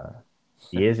 Uh,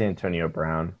 he is Antonio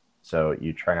Brown, so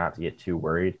you try not to get too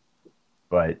worried,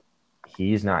 but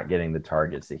he's not getting the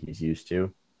targets that he's used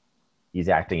to. He's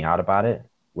acting out about it,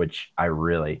 which I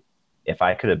really, if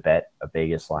I could have bet a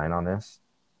Vegas line on this,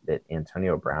 that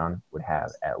Antonio Brown would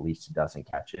have at least a dozen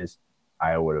catches,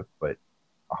 I would have put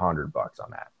 $100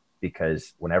 on that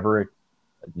because whenever a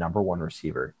number one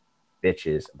receiver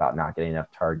bitches about not getting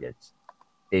enough targets,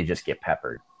 they just get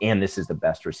peppered. And this is the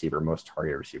best receiver, most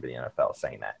targeted receiver in the NFL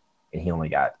saying that. And he only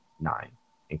got 9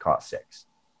 and caught 6.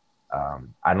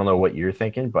 I don't know what you're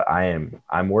thinking, but I'm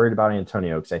worried about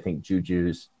Antonio because I think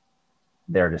Juju's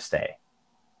there to stay.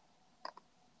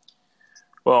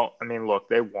 Well, I mean, look,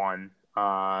 they won.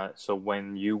 So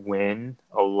when you win,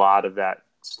 a lot of that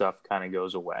stuff kind of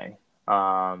goes away.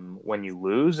 When you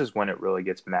lose is when it really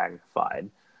gets magnified.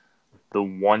 The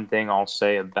one thing I'll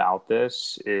say about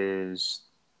this is,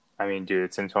 I mean, dude,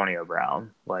 it's Antonio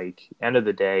Brown. Like, end of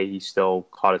the day, he still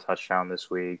caught a touchdown this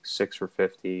week, 6 for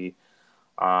 50. You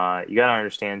got to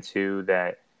understand too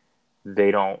that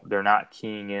they're not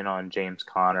keying in on James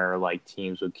Conner like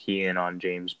teams would key in on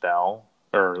James Bell,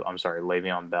 or I'm sorry,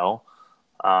 Le'Veon Bell.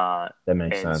 That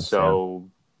makes And sense. Yeah. so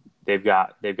they've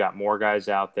got more guys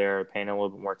out there paying a little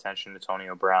bit more attention to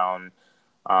Antonio Brown,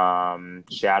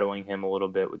 shadowing him a little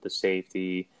bit with the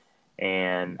safety.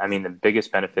 And I mean, the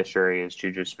biggest beneficiary is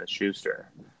Juju Smith-Schuster.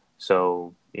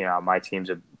 So, my team's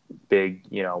a big,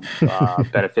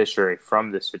 beneficiary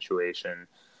from this situation.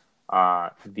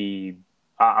 I'm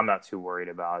not too worried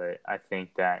about it. I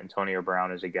think that Antonio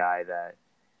Brown is a guy that,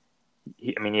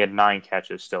 he had 9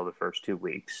 catches still the first 2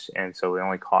 weeks, and so he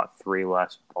only caught 3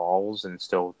 less balls and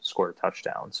still scored a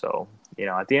touchdown. So,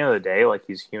 at the end of the day, like,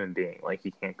 he's a human being. Like, he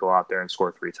can't go out there and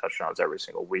score 3 touchdowns every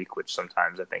single week, which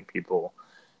sometimes I think people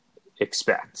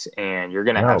expect. And you're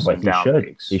going to have some down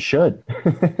weeks. He should.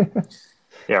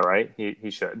 Yeah, right. He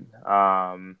should.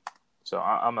 So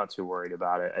I'm not too worried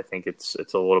about it. I think it's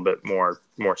a little bit more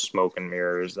smoke and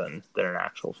mirrors than an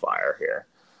actual fire here.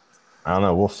 I don't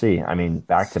know. We'll see. I mean,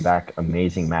 back-to-back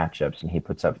amazing matchups, and he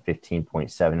puts up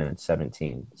 15.7 and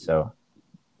 17. So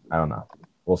I don't know.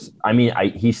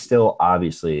 He's still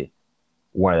obviously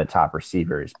one of the top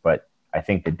receivers, but I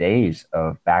think the days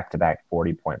of back-to-back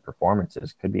 40-point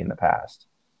performances could be in the past.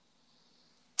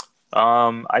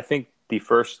 I think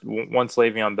once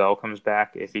Le'Veon Bell comes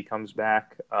back, if he comes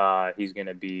back, he's going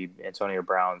to be Antonio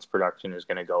Brown's production is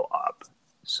going to go up.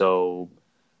 So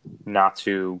not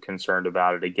too concerned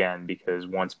about it again, because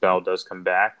once Bell does come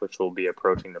back, which will be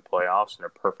approaching the playoffs and a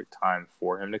perfect time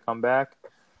for him to come back,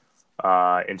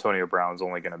 Antonio Brown's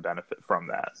only going to benefit from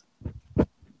that.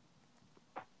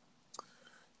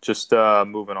 Just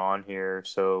moving on here.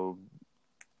 So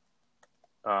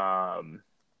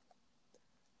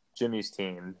Jimmy's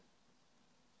team,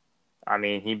 I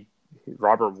mean,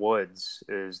 Robert Woods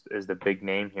is the big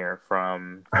name here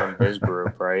from his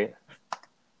group, right?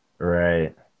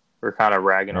 Right. We're kind of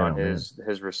ragging on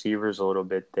his receivers a little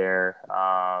bit there.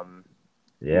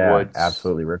 Yeah, Woods,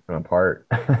 absolutely ripped them apart.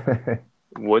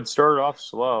 Woods started off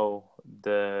slow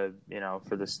for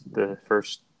the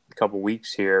first couple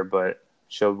weeks here, but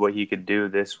showed what he could do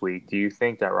this week. Do you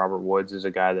think that Robert Woods is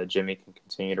a guy that Jimmy can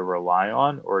continue to rely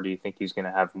on, or do you think he's going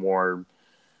to have more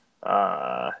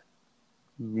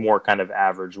kind of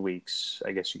average weeks,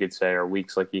 I guess you could say, or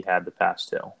weeks like he had the past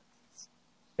 2?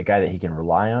 A guy that he can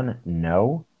rely on,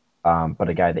 no. But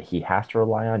a guy that he has to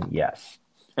rely on, yes.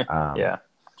 Yeah.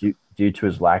 Due to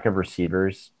his lack of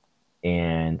receivers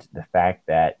and the fact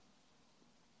that,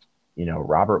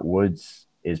 Robert Woods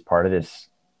is part of this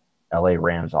LA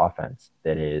Rams offense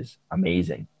that is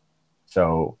amazing.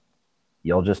 So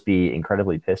you'll just be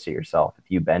incredibly pissed at yourself if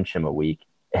you bench him a week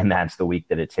and that's the week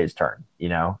that it's his turn,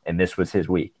 and this was his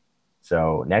week.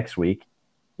 So next week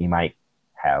he might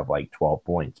have like 12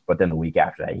 points, but then the week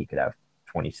after that he could have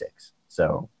 26.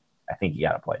 So I think you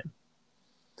got to play him.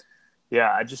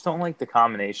 Yeah, I just don't like the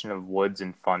combination of Woods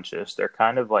and Funchess. They're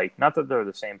kind of like, not that they're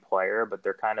the same player, but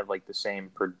they're kind of like the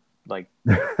same,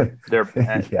 their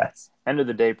yes. End of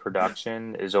the day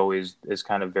production is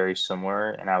kind of very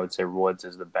similar, and I would say Woods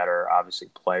is the better, obviously,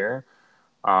 player.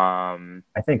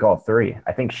 I think all three.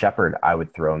 I think Shepard, I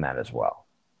would throw in that as well.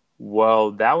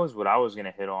 Well, that was what I was going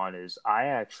to hit on. Is I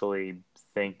actually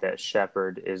think that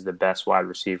Shepard is the best wide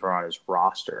receiver on his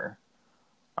roster.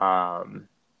 Um,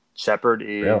 Shepard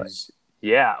Really? is,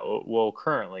 yeah, well,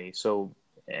 currently. So,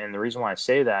 and the reason why I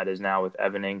say that is now with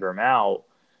Evan Ingram out,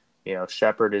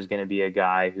 Shepard is going to be a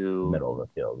guy The who, middle of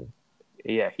the field.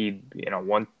 yeah,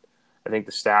 I think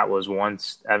the stat was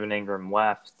once Evan Ingram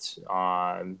left,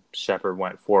 Shepard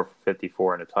went 4 for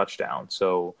 54 and a touchdown.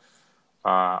 So,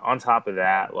 on top of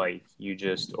that, like you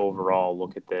just overall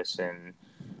look at this and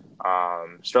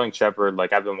Sterling Shepard,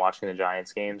 like I've been watching the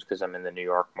Giants games because I'm in the New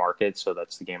York market, so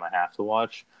that's the game I have to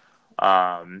watch.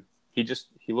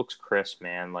 He looks crisp,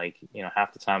 man. Like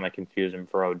half the time I confuse him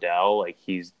for Odell. Like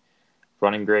he's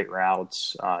running great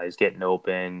routes. He's getting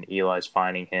open. Eli's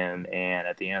finding him, and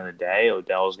at the end of the day,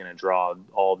 Odell is going to draw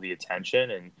all of the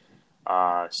attention, and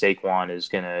Saquon is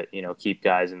going to keep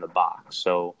guys in the box.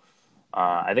 So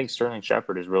I think Sterling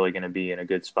Shepard is really going to be in a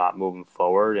good spot moving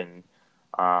forward, and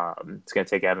it's going to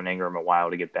take Evan Ingram a while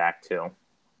to get back to.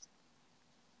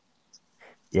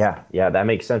 Yeah, that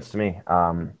makes sense to me.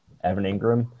 Evan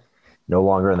Ingram no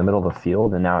longer in the middle of the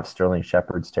field, and now it's Sterling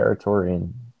Shepard's territory.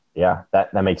 And yeah,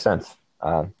 that makes sense.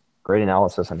 Great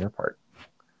analysis on your part.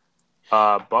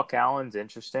 Buck Allen's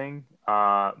interesting,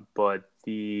 but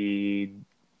I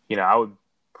would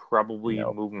probably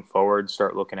No. moving forward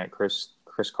start looking at Chris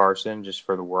Carson just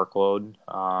for the workload.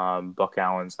 Buck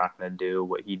Allen's not going to do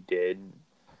what he did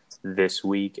this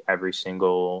week every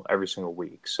single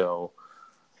week. So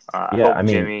I Yeah, I hope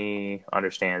mean, Jimmy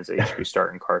understands that he should be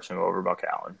starting Carson over Buck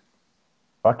Allen.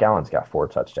 Buck Allen's got 4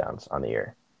 touchdowns on the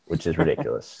year, which is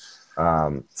ridiculous. It's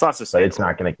not But it's sustainable.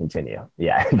 not going to continue.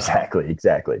 Yeah, No.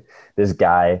 exactly. This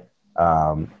guy,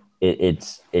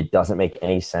 it doesn't make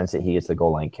any sense that he gets the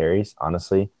goal line carries.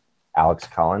 Honestly, Alex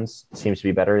Collins seems to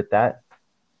be better at that,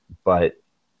 but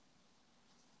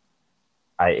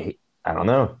I don't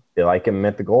know. They like him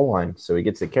at the goal line, so he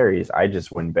gets the carries. I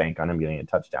just wouldn't bank on him getting a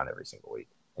touchdown every single week.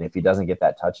 And if he doesn't get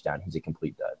that touchdown, he's a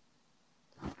complete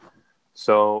dud.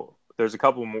 So there's a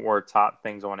couple more top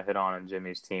things I want to hit on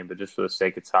Jimmy's team, but just for the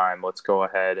sake of time, let's go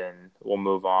ahead and we'll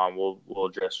move on. We'll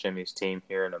address Jimmy's team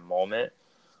here in a moment.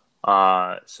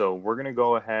 So we're gonna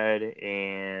go ahead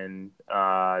and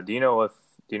do you know if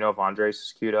Andres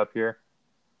is queued up here?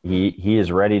 He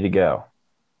is ready to go.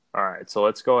 All right, so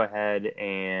let's go ahead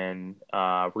and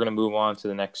we're gonna move on to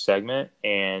the next segment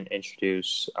and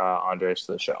introduce Andres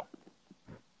to the show.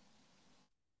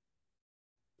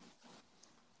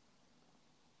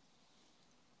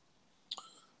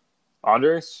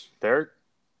 Andres, there.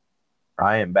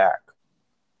 I am back.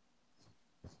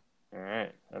 All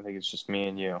right, I think it's just me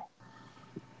and you.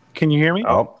 Can you hear me?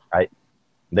 Oh, Oh, I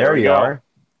there there we you go. are.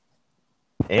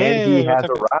 And he Hey, what's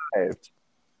has up? arrived.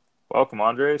 Welcome,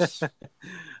 Andres.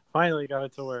 Finally got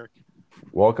it to work.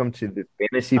 Welcome to the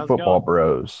Fantasy How's it Football going?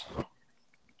 Bros.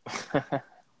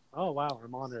 Oh, wow.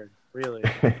 I'm honored. Really.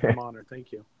 I'm honored.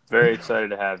 Thank you. Very excited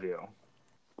to have you.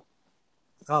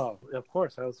 Oh, of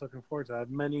course. I was looking forward to it. I have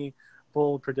many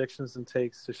bold predictions and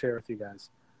takes to share with you guys.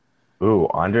 Ooh,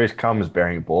 Andres comes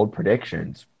bearing bold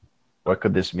predictions. What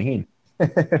could this mean?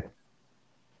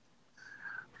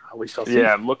 We shall see.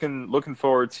 Yeah, I'm looking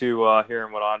forward to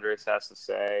hearing what Andres has to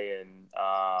say. And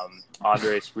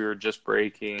Andres, we were just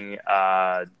breaking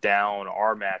down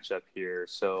our matchup here,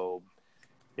 so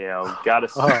gotta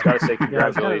Oh, gotta say yeah,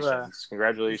 it was kind of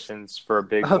congratulations for a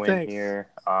big oh, win thanks. here.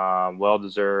 Well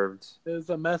deserved. It was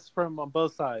a mess from on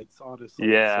both sides,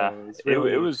 honestly. Yeah, So it's it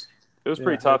really, was yeah,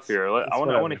 pretty tough here. I it's want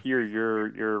to whatever. hear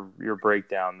your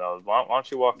breakdown though. Why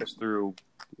don't you walk us through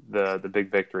the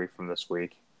big victory from this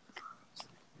week?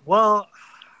 Well,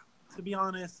 to be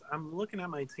honest, I'm looking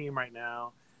at my team right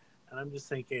now, and I'm just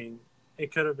thinking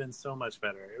it could have been so much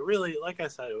better. It really, like I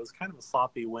said, it was kind of a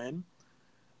sloppy win.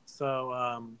 So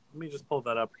let me just pull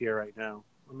that up here right now.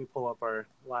 Let me pull up our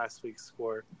last week's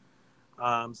score.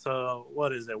 So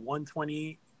what is it?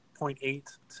 120.8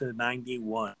 to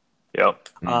 91. Yep.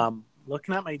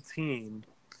 Looking at my team,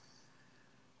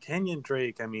 Kenyon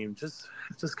Drake, I mean, just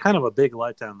kind of a big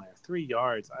letdown there. 3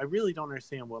 yards. I really don't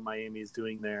understand what Miami is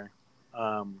doing there.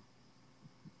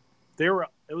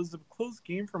 It was a close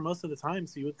game for most of the time,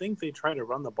 so you would think they try to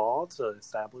run the ball to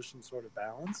establish some sort of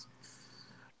balance.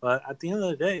 But at the end of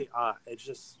the day, it's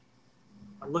just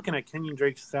I'm looking at Kenyon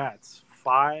Drake's stats: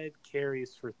 5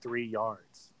 carries for 3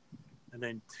 yards, and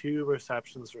then 2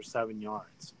 receptions for 7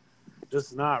 yards.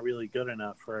 Just not really good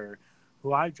enough for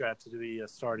who I drafted to be a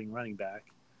starting running back.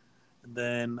 And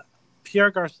then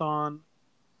Pierre Garçon,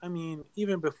 I mean,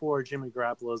 even before Jimmy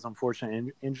Garoppolo's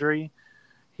unfortunate injury,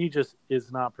 he just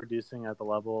is not producing at the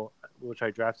level which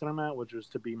I drafted him at, which was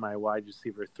to be my wide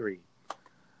receiver 3.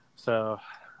 So,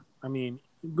 I mean,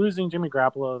 losing Jimmy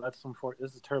Garoppolo,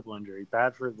 this is a terrible injury,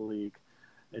 bad for the league.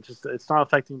 It's not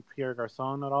affecting Pierre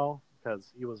Garçon at all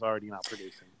because he was already not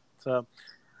producing. So,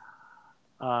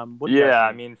 yeah,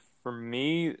 I mean, for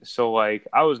me, so like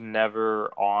I was never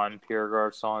on Pierre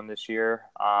Garçon this year,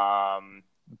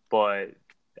 but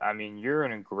I mean, you're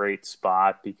in a great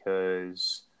spot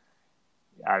because,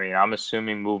 I mean, I'm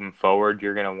assuming moving forward,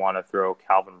 you're going to want to throw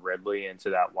Calvin Ridley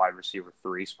into that wide receiver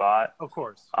 3 spot. Of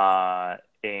course.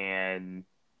 And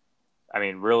I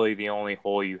mean, really the only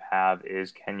hole you have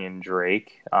is Kenyon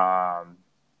Drake.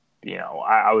 You know,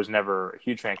 I was never a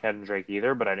huge fan of Kenyon Drake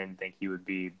either, but I didn't think he would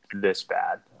be this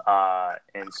bad.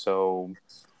 And so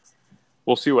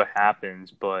we'll see what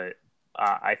happens, but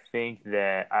I think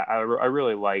that I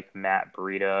really like Matt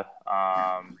Breida.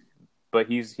 But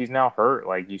he's now hurt.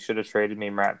 Like, you should have traded me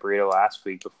Matt Breida last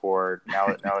week before. Now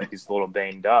that he's a little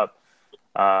banged up,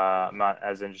 I'm not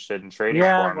as interested in trading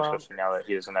for him, especially now that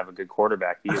he doesn't have a good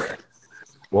quarterback either.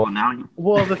 Well, now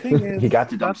the thing is, he got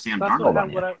to dump Sam Darnold on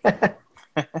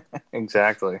you.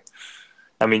 Exactly.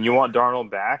 I mean, you want Darnold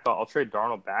back? I'll trade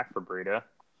Darnold back for Breida.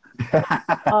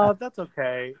 That's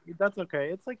okay. That's okay.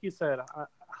 It's like you said.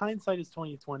 Hindsight is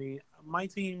 20/20. My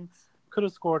team could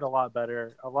have scored a lot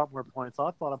better, a lot more points. I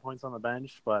left a lot of points on the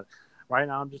bench, but right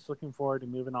now I'm just looking forward to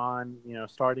moving on. You know,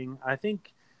 starting. I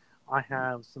think I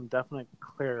have some definite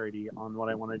clarity on what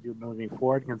I want to do moving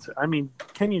forward. I mean,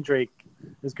 Kenyon Drake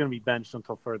is going to be benched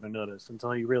until further notice,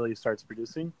 until he really starts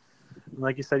producing. And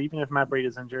like you said, even if Matt Breida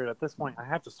is injured at this point, I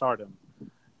have to start him.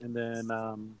 And then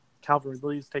Calvin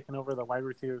Ridley's taking over the wide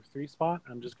receiver 3 spot.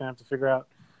 I'm just going to have to figure out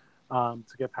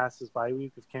to get past this bye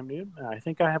week with Cam Newton. I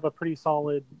think I have a pretty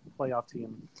solid playoff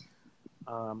team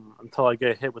until I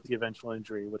get hit with the eventual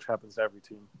injury, which happens to every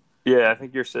team. Yeah, I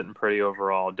think you're sitting pretty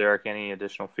overall. Derek, any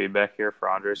additional feedback here for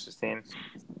Andres' team?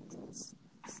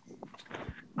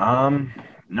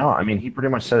 No, I mean, he pretty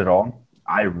much said it all.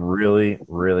 I really,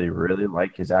 really, really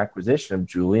like his acquisition of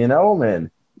Julian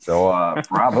Edelman. So,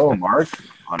 bravo, Mark,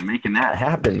 on making that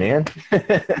happen, man.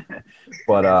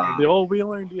 But the old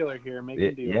wheeler and dealer here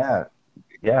making deals.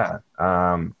 Yeah.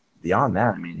 Beyond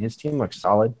that, I mean, his team looks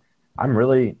solid. I'm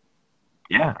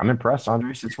impressed,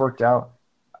 Andres. It's worked out.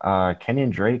 Kenyon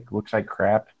Drake looks like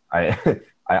crap. I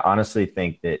honestly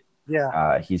think that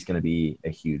he's going to be a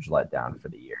huge letdown for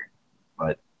the year.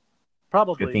 But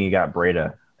probably good thing you got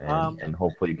Breida, and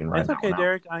hopefully you can ride. It's okay,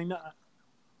 Derek.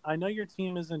 I know your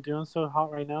team isn't doing so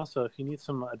hot right now, so if you need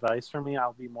some advice from me,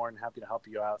 I'll be more than happy to help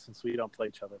you out since we don't play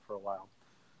each other for a while.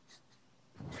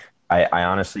 I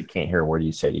honestly can't hear a word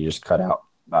you said. You just cut out.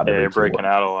 You're breaking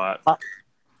out a lot.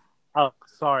 Oh,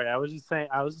 sorry. I was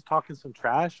just talking some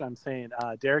trash. I'm saying,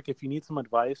 Derek, if you need some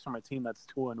advice from a team that's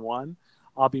 2-1,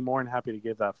 I'll be more than happy to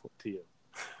give that to you.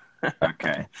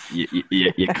 Okay.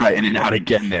 You cut in and out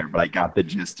again there, but I got the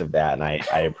gist of that, and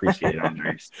I appreciate it,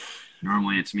 Andres.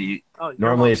 Normally it's me.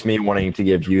 It's me wanting to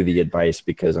give you the advice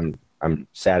because I'm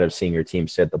sad of seeing your team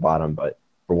sit at the bottom, but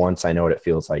for once I know what it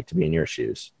feels like to be in your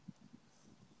shoes.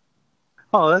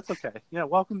 Oh, that's okay. Yeah,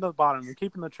 welcome to the bottom. We're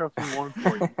keeping the trophy warm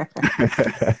for you.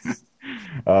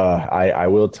 I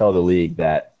will tell the league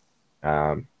that,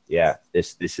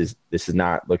 this is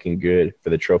not looking good for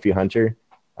the trophy hunter.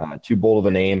 Too bold of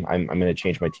a name. I'm going to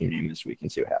change my team name this week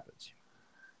and see what happens.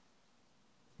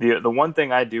 The one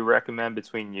thing I do recommend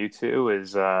between you two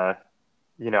is, now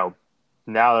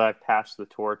that I've passed the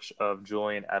torch of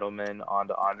Julian Edelman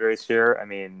onto Andres here, I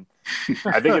mean,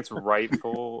 I think it's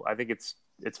rightful. I think it's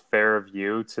fair of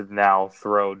you to now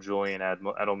throw Julian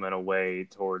Edelman away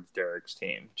towards Derek's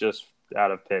team, just out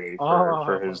of pity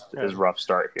for his rough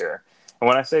start here. And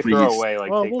when I say throw away,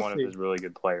 take one of his really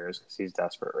good players because he's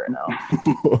desperate right now.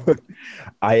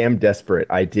 I am desperate.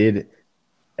 I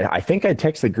think I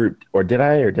texted the group, or did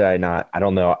I not? I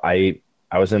don't know. I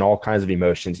was in all kinds of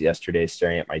emotions yesterday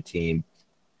staring at my team,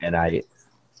 and I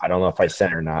don't know if I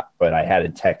sent or not, but I had a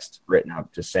text written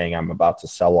up just saying I'm about to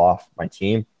sell off my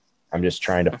team. I'm just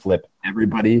trying to flip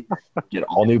everybody, get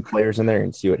all new players in there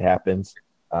and see what happens.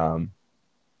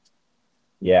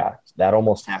 That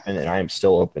almost happened, and I am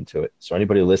still open to it. So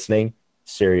anybody listening,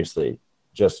 seriously,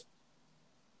 just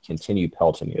continue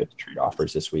pelting me with trade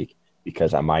offers this week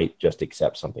because I might just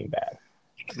accept something bad.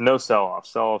 No sell-offs.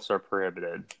 Sell-offs are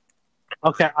prohibited.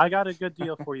 Okay, I got a good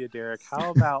deal for you, Derek.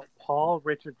 How about Paul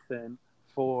Richardson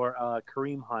for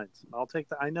Kareem Hunt? I'll take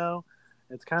that. I know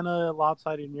it's kind of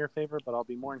lopsided in your favor, but I'll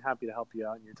be more than happy to help you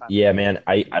out in your time. Yeah, man,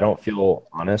 I don't feel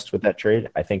honest with that trade.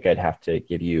 I think I'd have to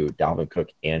give you Dalvin Cook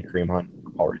and Kareem Hunt for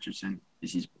Paul Richardson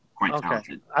because he's Quite Okay,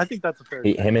 talented. I think that's a fair.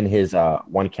 Him and his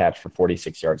one catch for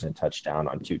 46 yards and a touchdown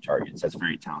on 2 targets. That's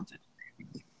very talented.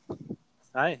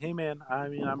 Hey man, I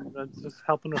mean, I'm just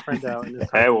helping a friend out in this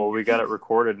Hey, time. well, we got it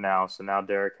recorded now, so now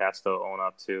Derek has to own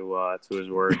up to his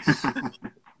words.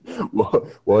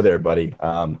 Whoa there, buddy.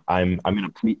 I'm gonna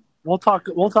plead. We'll talk.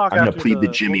 I'm gonna plead the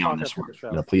Jimmy on this one.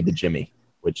 I'm gonna plead the Jimmy.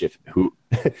 Which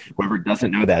whoever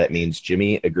doesn't know that, it means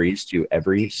Jimmy agrees to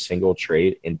every single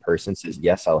trade in person, says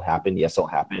yes, I'll happen,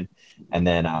 and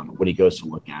then when he goes to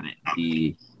look at it,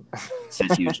 he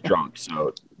says he was drunk,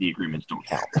 so the agreements don't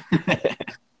count.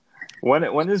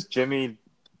 When is Jimmy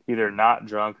either not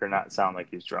drunk or not sound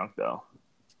like he's drunk though?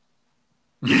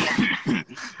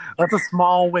 That's a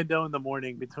small window in the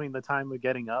morning between the time of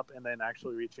getting up and then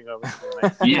actually reaching over to the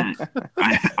next. Yeah,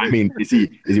 I mean, is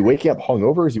he waking up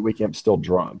hungover or is he waking up still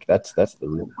drunk? That's the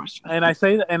real question. And I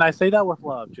say that with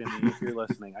love, Jimmy. If you're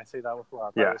listening, I say that with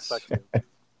love. Yes. I respect you.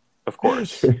 Of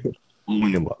course.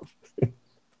 Only in love.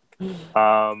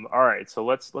 All right, so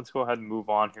let's go ahead and move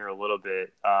on here a little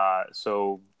bit. As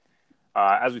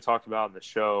we talked about in the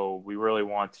show, we really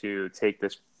want to take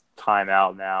this time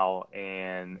out now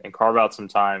and carve out some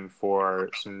time for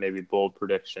some maybe bold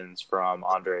predictions from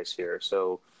Andres here.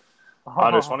 So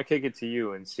I just want to kick it to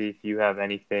you and see if you have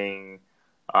anything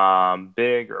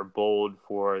big or bold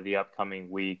for the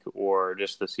upcoming week or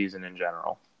just the season in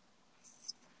general.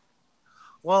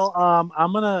 Well,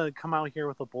 I'm gonna come out here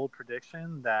with a bold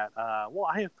prediction that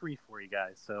I have 3 for you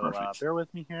guys. So bear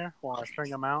with me here while I string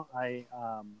them out.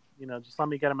 Just let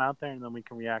me get them out there and then we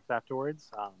can react afterwards.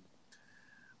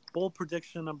 Bold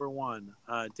prediction number 1,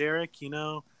 Derek.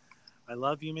 I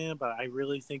love you, man, but I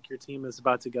really think your team is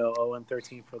about to go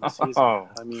 0-13 for the season. I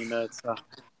mean, that's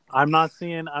I'm not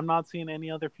seeing any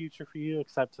other future for you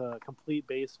except a complete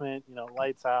basement.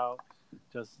 Lights out,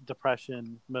 just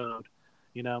depression mode.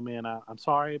 Man, I'm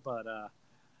sorry, but I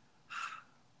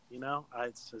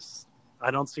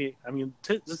don't see. I mean,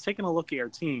 just taking a look at your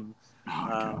team.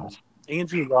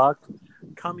 Andrew Luck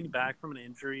coming back from an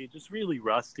injury, just really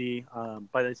rusty.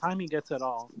 By the time he gets it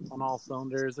all on all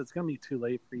cylinders, it's going to be too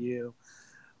late for you.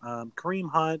 Kareem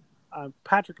Hunt,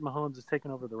 Patrick Mahomes is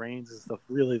taking over the reins. Is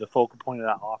really the focal point of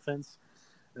that offense.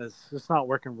 It's just not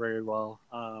working very well.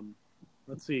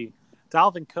 Let's see.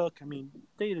 Dalvin Cook, I mean,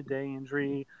 day-to-day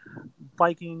injury.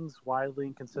 Vikings, wildly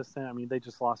inconsistent. I mean, they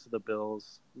just lost to the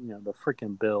Bills, the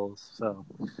freaking Bills. So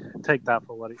take that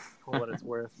for what it's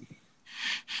worth.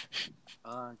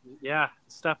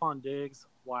 Stephon Diggs,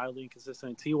 wildly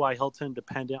inconsistent. T.Y. Hilton,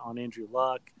 dependent on Andrew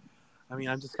Luck. I mean,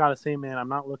 I just got to say, man, I'm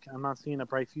not seeing a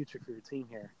bright future for your team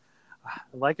here.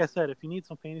 Like I said, if you need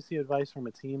some fantasy advice from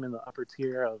a team in the upper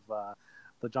tier of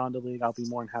the John D League, I'll be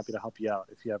more than happy to help you out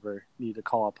if you ever need to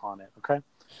call upon it. Okay.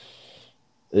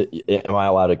 Am I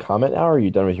allowed to comment now? Or are you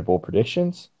done with your bold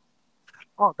predictions?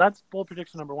 Oh, that's bold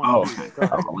prediction number 1. Oh, okay.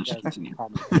 I'll let you continue.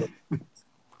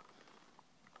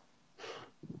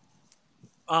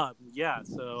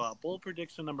 So bold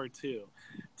prediction number 2.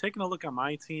 Taking a look at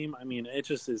my team, I mean, it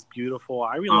just is beautiful.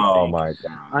 I really think. My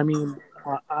God. I mean,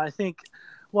 I think.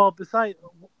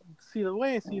 The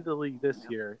way I see the league this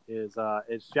year is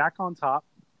it's Jack on top.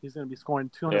 He's going to be scoring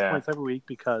 200 points every week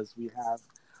because we have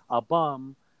a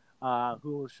bum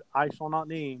who I shall not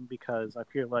name because I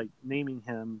feel like naming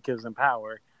him gives him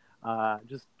power.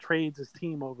 Just trades his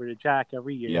team over to Jack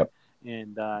every year. Yep.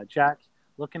 And Jack,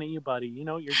 looking at you, buddy, you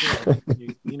know what you're doing.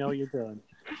 you know what you're doing.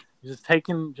 You're just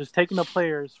taking the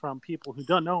players from people who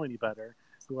don't know any better,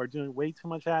 who are doing way too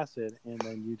much acid, and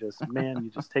then you just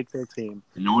take their team.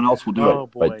 No one else will do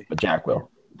it, boy. But Jack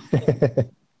will.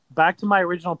 Back to my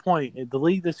original point, the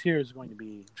league this year is going to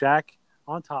be Jack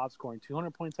on top, scoring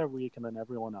 200 points every week, and then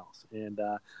everyone else. And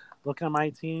looking at my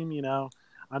team,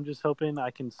 I'm just hoping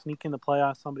I can sneak in the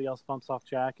playoffs. Somebody else bumps off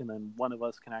Jack, and then one of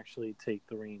us can actually take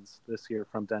the reins this year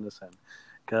from Dennison.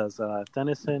 Because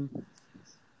Dennison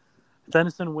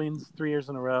wins 3 years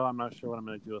in a row. I'm not sure what I'm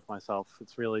going to do with myself.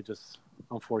 It's really just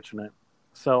unfortunate.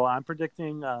 So I'm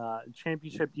predicting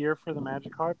championship year for the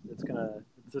Magikarp. It's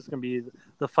just gonna be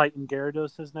the fight in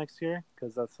Gyarados next year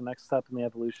because that's the next step in the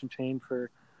evolution chain for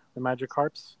the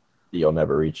Magikarps. You'll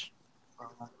never reach.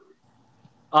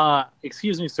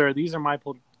 Excuse me, sir. These are my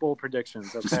bold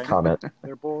predictions. Okay, just comment.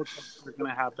 They're bold. They're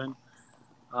gonna happen.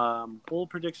 Bold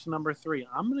prediction number 3.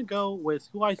 I'm gonna go with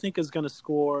who I think is gonna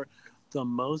score the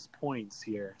most points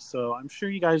here. So I'm sure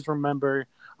you guys remember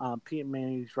Peyton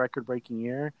Manning's record-breaking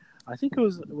year. I think it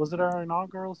was it our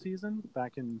inaugural season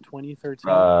back in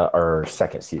 2013? Our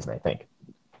second season, I think.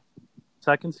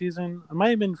 second season. It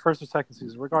might have been first or second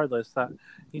season. Regardless, that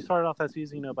he started off that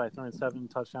season, by throwing 7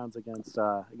 touchdowns against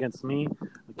me.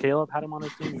 Caleb had him on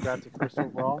his team. He drafted first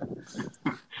overall.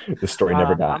 The story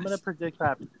never dies. I'm going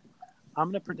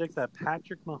to predict that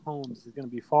Patrick Mahomes is going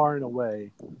to be far and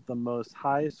away the most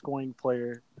highest scoring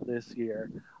player this year.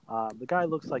 The guy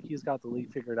looks like he's got the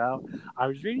league figured out. I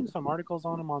was reading some articles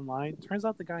on him online. Turns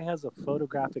out the guy has a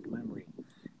photographic memory.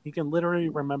 He can literally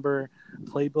remember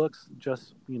playbooks.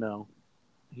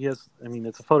 He has. I mean,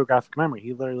 it's a photographic memory.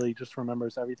 He literally just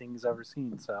remembers everything he's ever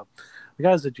seen. So the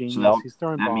guy's a genius. So he's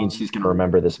throwing. That means he's going to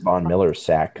remember this Von Miller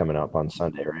sack coming up on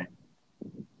Sunday, right?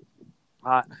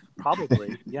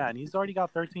 Probably, yeah. And he's already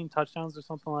got 13 touchdowns or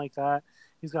something like that.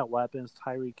 He's got weapons: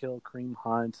 Tyreek Hill, Kareem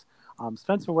Hunt,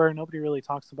 Spencer Ware. Nobody really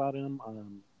talks about him.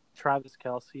 Travis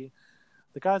Kelce.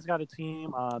 The guy's got a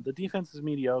team. The defense is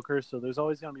mediocre, so there's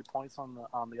always going to be points on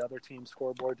the other team's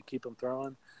scoreboard to keep them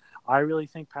throwing. I really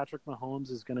think Patrick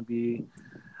Mahomes is going to be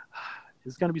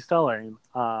stellar. And,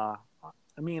 I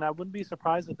wouldn't be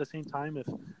surprised at the same time if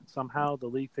somehow the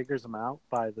league figures him out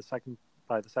by the second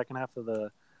half of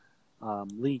the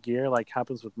league year, like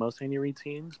happens with most Andy Reid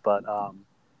teams. But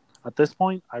at this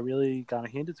point, I really got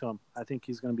to hand it to him. I think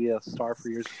he's going to be a star for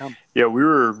years to come. Yeah, we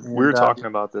were talking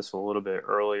about this a little bit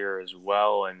earlier as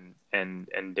well, and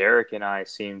Derek and I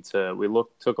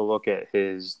took a look at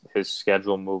his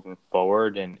schedule moving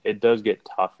forward, and it does get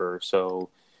tougher. So,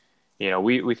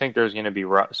 we think there's going to be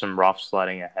some rough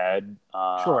sledding ahead.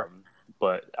 Sure.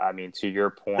 But, I mean, to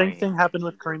your point... Same thing happened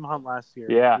with Kareem Hunt last year.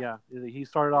 Yeah. He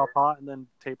started off hot and then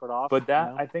tapered off. But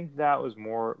I think that was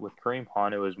more... With Kareem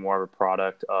Hunt, it was more of a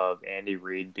product of Andy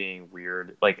Reid being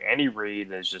weird. Like, Andy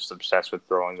Reid is just obsessed with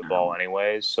throwing the ball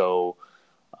anyways. So,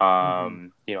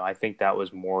 I think that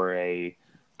was more a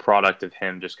product of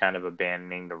him just kind of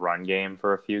abandoning the run game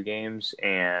for a few games.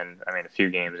 And, I mean, a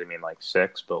few games, like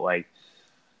 6. But, like,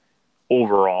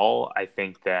 overall, I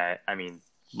think that...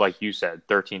 like you said,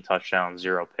 13 touchdowns,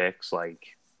 0 picks,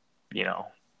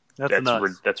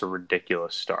 that's a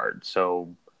ridiculous start.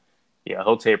 So, yeah,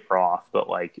 he'll taper off, but,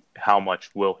 how much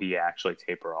will he actually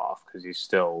taper off? Because he's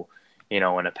still, in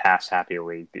a pass-happy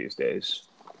league these days.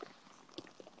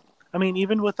 I mean,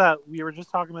 even with that, we were just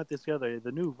talking about this the other day,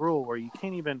 the new rule where you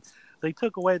can't even – they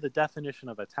took away the definition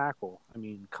of a tackle. I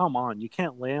mean, come on. You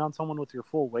can't lay on someone with your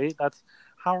full weight.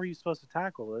 How are you supposed to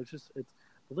tackle?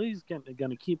 The league's going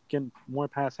to keep getting more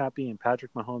pass happy, and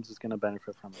Patrick Mahomes is going to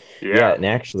benefit from it. Yeah, and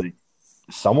actually,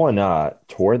 someone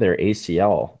tore their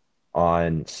ACL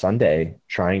on Sunday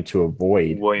trying to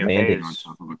avoid landing on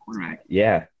top of a quarterback.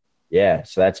 Yeah,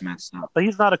 so that's messed up. But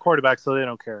he's not a quarterback, so they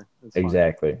don't care.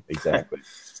 Exactly.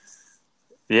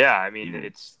 Yeah, I mean,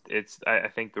 it's. I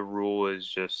think the rule is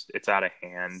just it's out of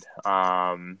hand.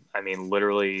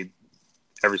 Literally,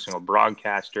 every single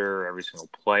broadcaster, every single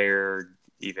player,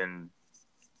 even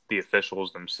the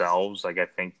officials themselves, I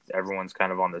think everyone's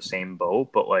kind of on the same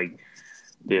boat, but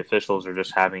the officials are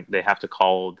just they have to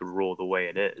call the rule the way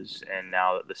it is. And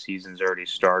now that the season's already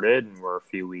started and we're a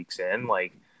few weeks in,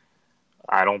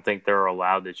 I don't think they're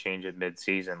allowed to change it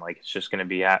mid-season. It's just going to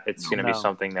be be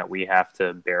something that we have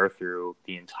to bear through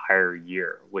the entire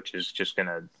year, which is just going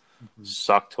to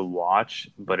suck to watch.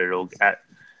 But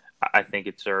I think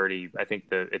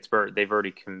they've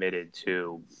already committed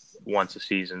to, once the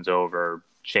season's over,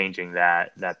 changing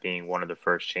that being one of the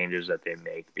first changes that they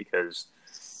make, because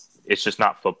it's just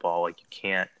not football. You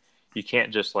can't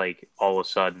just all of a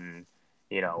sudden,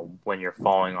 when you're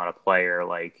falling on a player,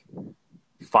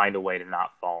 find a way to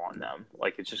not fall on them.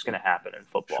 It's just going to happen in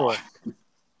football. Sure.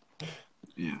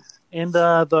 Yeah. And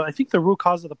I think the root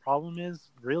cause of the problem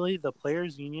is really the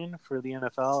players' union for the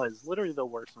NFL is literally the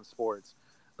worst in sports.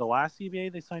 The last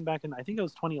CBA they signed back in, I think it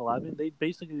was 2011, they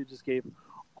basically just gave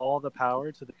all the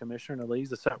power to the commissioner and the leagues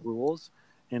to set rules,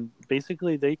 and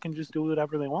basically they can just do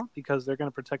whatever they want because they're going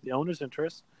to protect the owner's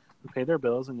interests, who pay their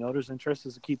bills, and the owner's interest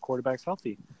is to keep quarterbacks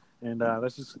healthy. And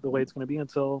that's just the way it's going to be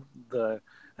until the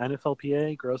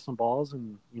NFLPA grows some balls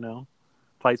and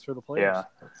fights for the players.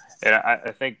 Yeah, and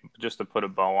I think just to put a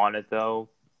bow on it, though,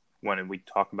 when we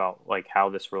talk about how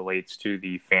this relates to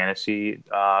the fantasy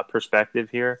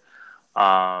perspective here,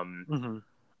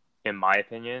 in my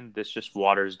opinion, this just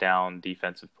waters down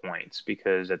defensive points,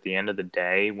 because at the end of the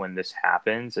day, when this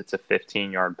happens, it's a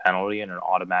 15-yard penalty and an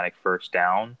automatic first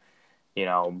down.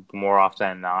 More often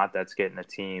than not, that's getting a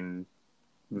team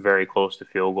very close to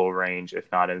field goal range, if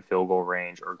not in field goal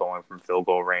range, or going from field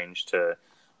goal range to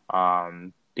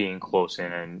being close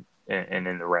in and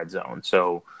in the red zone.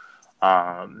 So,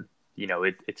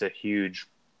 it's a huge,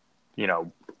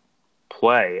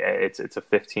 play. It's a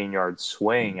 15-yard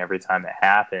swing every time it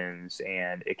happens,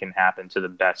 and it can happen to the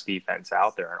best defense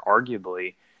out there. And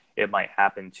arguably, it might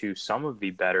happen to some of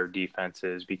the better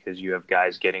defenses because you have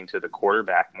guys getting to the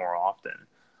quarterback more often.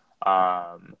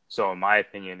 So in my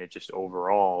opinion, it just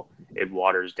overall, it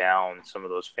waters down some of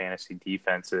those fantasy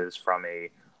defenses from a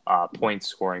point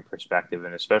scoring perspective,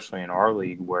 and especially in our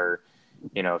league where,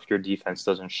 if your defense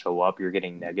doesn't show up, you're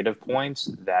getting negative points.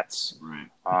 That's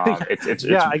it's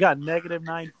I got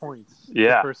 -9 points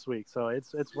the first week, so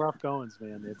it's rough goings,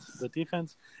 man. It's the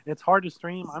defense. It's hard to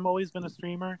stream. I've always been a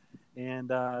streamer,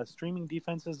 and streaming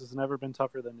defenses has never been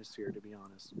tougher than this year, to be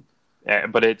honest.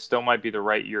 But it still might be the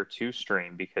right year to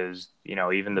stream because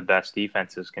even the best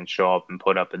defenses can show up and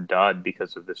put up a dud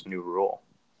because of this new rule.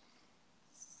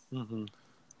 Mm-hmm.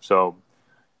 So,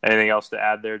 anything else to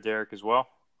add there, Derek, as well?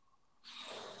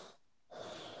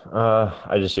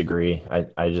 I just agree.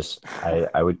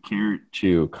 I would care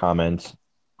to comment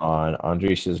on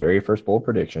Andres' very first bold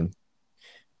prediction.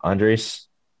 Andres,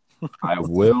 I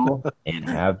will and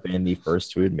have been the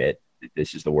first to admit that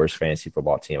this is the worst fantasy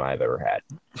football team I've ever had.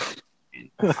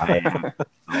 I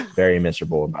am very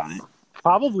miserable about it.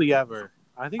 Probably ever.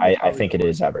 I think it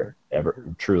is ever.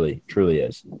 Truly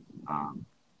is.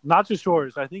 Not just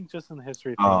yours. I think just in the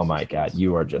history of oh my God,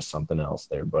 you are just something else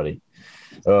there, buddy.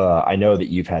 I know that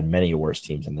you've had many worse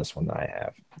teams in this one than I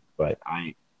have, but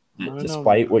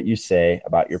despite what you say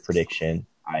about your prediction,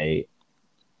 I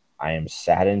am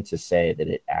saddened to say that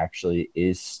it actually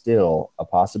is still a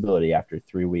possibility after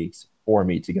 3 weeks for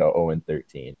me to go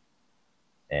 0-13.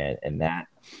 And that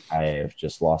I have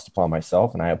just lost upon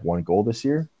myself, and I have one goal this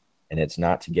year, and it's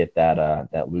not to get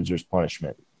that loser's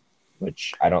punishment,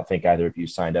 which I don't think either of you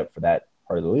signed up for that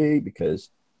part of the league because,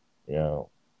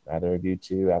 neither of you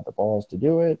two have the balls to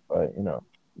do it, but,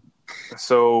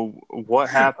 So what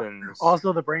happens?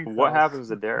 Also, the brain. What happens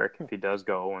to Derek if he does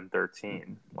go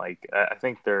 0-13? Like, I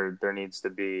think there needs to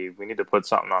be. We need to put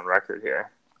something on record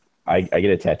here. I get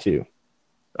a tattoo.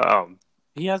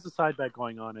 He has a side bet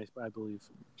going on, I believe.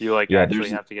 You actually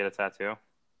have to get a tattoo?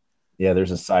 Yeah,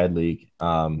 there's a side league,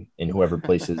 and whoever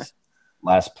places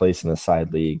last place in the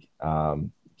side league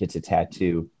gets a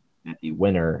tattoo that the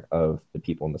winner of the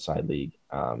people in the side league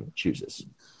chooses.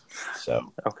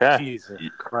 So okay, Jesus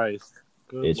Christ,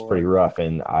 it's pretty rough.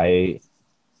 And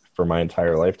for my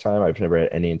entire lifetime, I've never had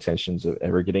any intentions of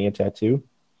ever getting a tattoo.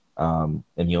 And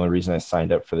the only reason I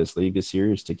signed up for this league this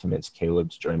year is to convince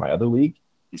Caleb to join my other league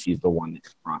because he's the one that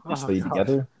brought this league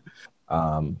together.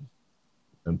 And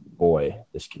boy,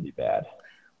 this could be bad.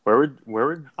 Where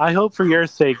would I hope for your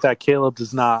sake that Caleb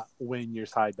does not win your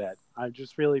side bet. I'm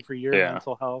just really for your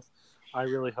mental health. I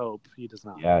really hope he does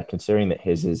not. Yeah, considering that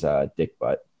his is dick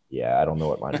butt. Yeah, I don't know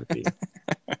what mine would be.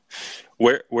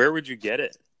 Where would you get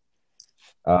it?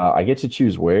 I get to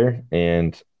choose where,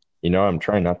 and I'm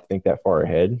trying not to think that far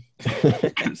ahead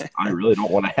because I really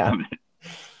don't want to have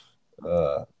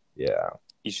it. Yeah.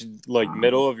 You should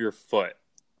middle of your foot.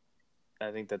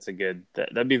 I think that's a good.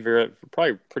 That'd be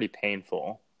probably pretty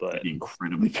painful, but it'd be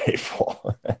incredibly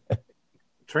painful.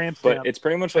 Tramp but stamp. It's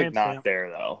pretty much not there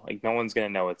though. Like no one's gonna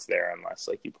know it's there unless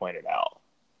you point it out.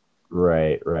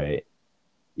 Right.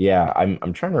 Yeah,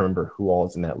 I'm trying to remember who all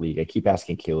is in that league. I keep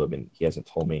asking Caleb, and he hasn't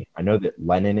told me. I know that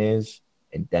Lennon is,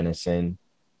 and Dennison,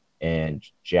 and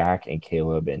Jack, and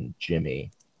Caleb, and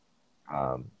Jimmy.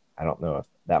 I don't know if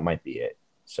that might be it.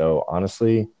 So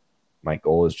honestly, my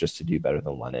goal is just to do better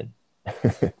than Lennon.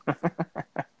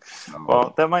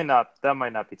 Well, that might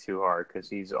not be too hard because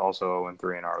he's also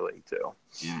 0-3 in our league too.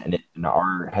 Yeah, and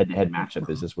our head-to-head matchup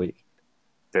is this week.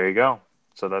 There you go.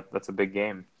 So that's a big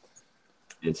game.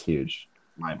 It's huge.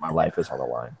 My life is on the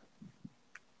line.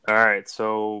 All right.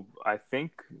 So I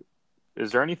think,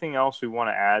 is there anything else we want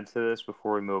to add to this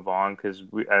before we move on? Because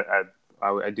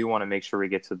I do want to make sure we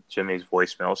get to Jimmy's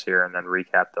voicemails here and then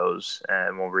recap those,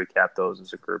 and we'll recap those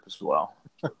as a group as well.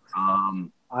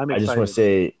 I just want to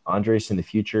say, Andres, in the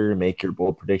future, make your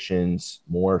bold predictions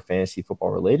more fantasy football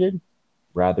related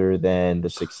rather than the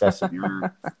success of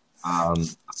your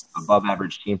above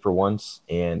average team for once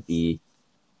and the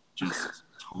just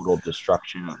total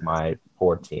destruction of my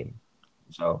poor team.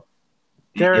 So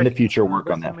Derek, in the future, work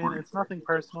on that. Man, it's nothing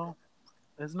personal.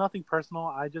 It's nothing personal.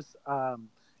 I just,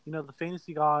 the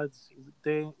fantasy gods,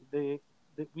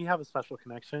 we have a special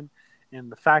connection. And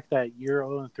the fact that you're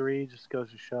 0-3 just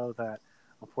goes to show that,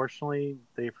 unfortunately,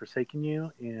 they've forsaken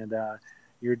you, and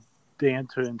you're damned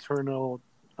to internal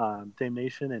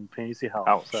damnation and fantasy hell.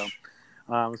 Ouch. So,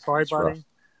 I'm sorry, That's buddy.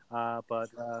 But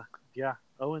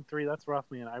 0-3, that's rough,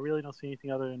 man. I really don't see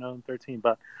anything other than 0-13.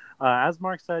 But as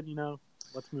Mark said,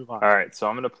 let's move on. All right, so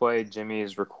I'm going to play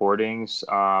Jimmy's recordings.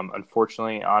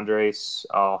 Unfortunately, Andres,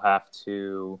 I'll have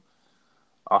to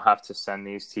send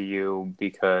these to you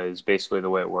because basically the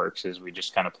way it works is we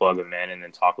just kind of plug them in and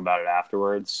then talk about it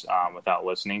afterwards without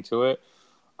listening to it.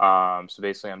 So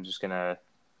basically, I'm just going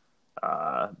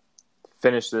to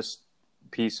finish this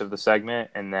piece of the segment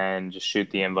and then just shoot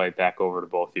the invite back over to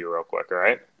both of you real quick, all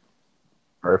right?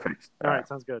 Perfect. All right,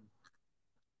 sounds good.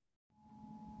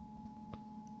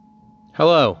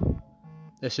 Hello,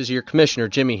 this is your commissioner,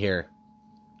 Jimmy here.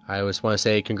 I just want to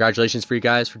say congratulations for you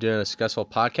guys for doing a successful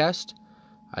podcast.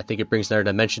 I think it brings another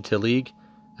dimension to the league.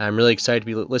 I'm really excited to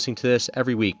be listening to this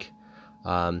every week.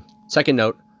 Second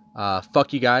note,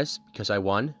 fuck you guys because I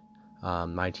won.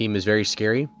 My team is very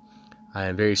scary. I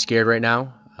am very scared right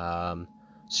now.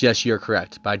 So yes, you're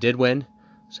correct, but I did win.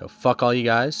 So fuck all you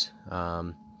guys.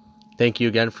 Thank you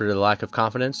again for the lack of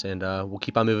confidence, and we'll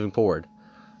keep on moving forward.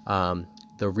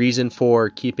 The reason for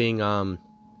keeping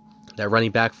that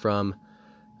running back from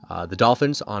the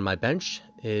Dolphins on my bench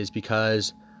is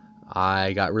because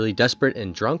I got really desperate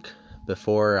and drunk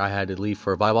before I had to leave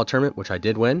for a volleyball tournament, which I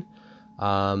did win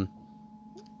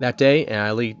that day, and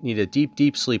I needed a deep,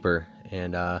 deep sleeper,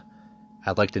 and I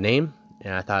liked the name,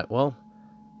 and I thought, well,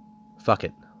 fuck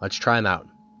it, let's try him out.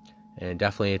 And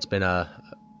definitely it's been a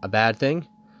bad thing,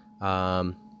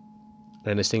 and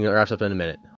this thing wraps up in a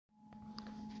minute.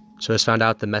 So I just found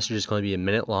out the message is going to be a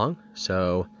minute long,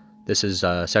 so this is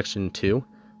section 2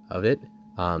 of it.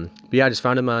 But yeah, I just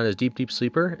found him on a deep, deep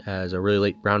sleeper as a really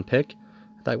late round pick.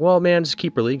 I thought, well, man, it's a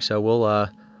keeper league, so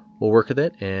we'll work with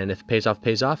it, and if it pays off,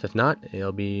 pays off. If not,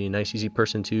 it'll be a nice, easy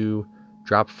person to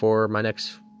drop for my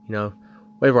next, waiver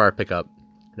wire pickup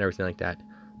and everything like that.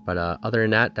 But other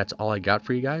than that, that's all I got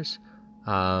for you guys.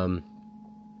 My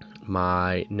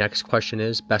next question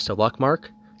is best of luck,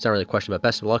 Mark. It's not really a question, but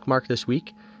best of luck, Mark, this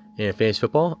week. In fantasy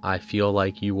football, I feel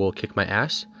like you will kick my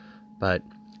ass, but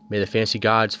may the fantasy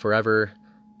gods forever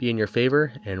be in your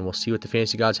favor, and we'll see what the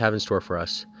fantasy gods have in store for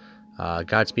us.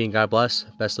 Godspeed and God bless.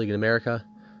 Best league in America.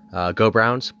 Go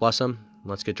Browns. Bless them.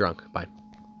 Let's get drunk. Bye.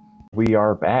 We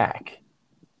are back.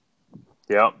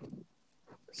 Yep.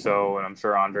 So, and I'm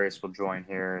sure Andres will join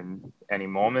here in any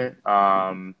moment.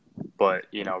 But,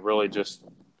 really just,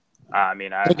 Hey,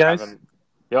 guys. haven't.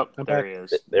 Yep, I'm there back. he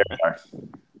is. There we are.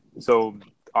 So,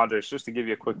 Andres, just to give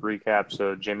you a quick recap,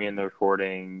 so Jimmy in the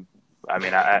recording, I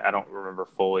don't remember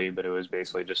fully, but it was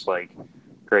basically just like,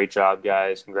 great job,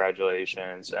 guys,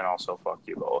 congratulations, and also fuck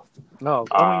you both. No,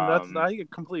 I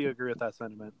completely agree with that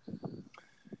sentiment.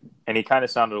 And he kind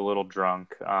of sounded a little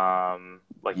drunk,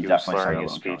 like He he was definitely sounded slurring a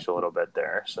his little speech a little bit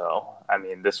there. So,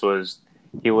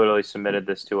 he literally submitted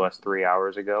this to us 3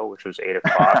 hours ago, which was 8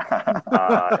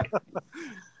 o'clock.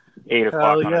 8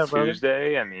 o'clock on a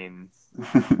Tuesday.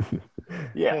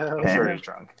 Yeah, I'm sure he's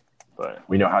drunk. But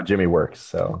we know how Jimmy works,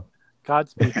 so.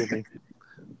 Godspeed, Jimmy.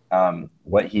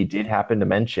 What he did happen to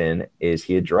mention is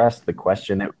he addressed the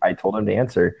question that I told him to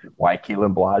answer, why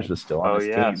Kalen Ballage was still on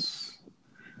his team.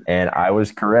 And I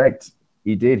was correct.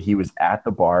 He did. He was at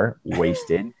the bar,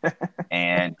 wasted,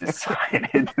 and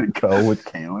decided to go with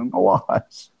Kalen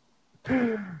Ballage.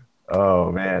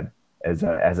 Oh, man. As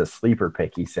a sleeper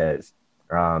pick, he says,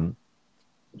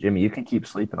 Jimmy, you can keep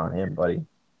sleeping on him, buddy.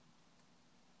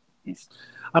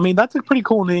 That's a pretty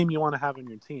cool name you want to have on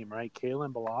your team, right?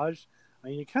 Kalen Ballage.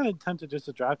 You're kind of tempted just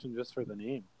to draft him just for the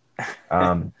name.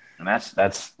 And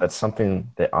that's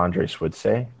something that Andres would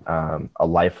say. A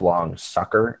lifelong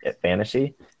sucker at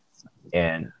fantasy.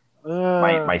 And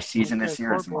my season this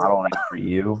year is modeled after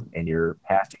you and your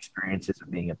past experiences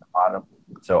of being at the bottom.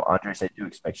 So, Andres, I do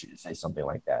expect you to say something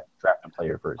like that. Draft and play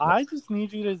your first. I just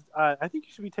need you to I think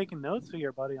you should be taking notes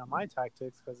here, buddy, on my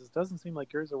tactics, because it doesn't seem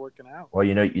like yours are working out. Well,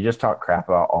 you just talk crap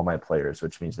about all my players,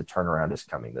 which means the turnaround is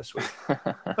coming this week.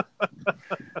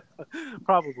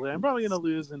 Probably. I'm probably going to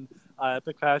lose in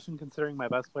epic fashion, considering my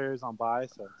best player is on bye.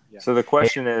 So, yeah. So the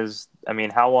question is,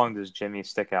 how long does Jimmy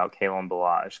stick out Kalen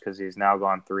Ballage? Because he's now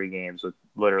gone 3 games with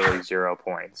literally 0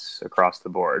 points across the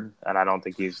board, and I don't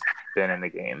think he's been in the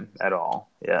game at all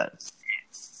yet.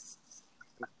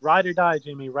 Ride or die,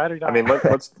 Jimmy. Ride or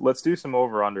die. Let's do some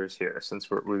over-unders here since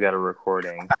we've got a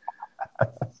recording.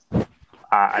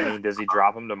 Does he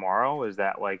drop him tomorrow? Is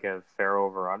that like a fair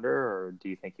over-under, or do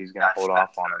you think he's going to hold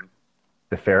off on him?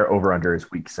 The fair over-under is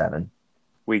week 7.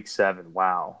 Week 7,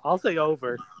 wow. I'll say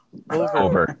over.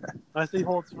 Over. I say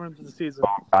holds for him to the season.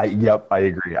 I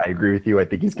agree. I agree with you. I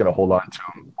think he's going to hold on to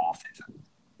him all season.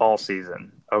 All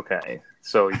season. Okay.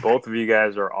 So both of you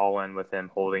guys are all in with him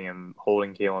holding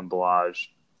Kalen Ballage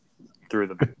through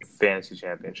the fantasy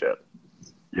championship.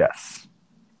 Yes.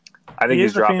 I think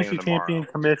he's dropping him tomorrow. Champion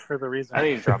commit for the reason. I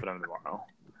think he's dropping him tomorrow.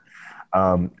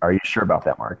 Are you sure about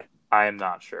that, Mark? I am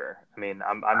not sure. I mean,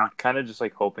 I'm kind of just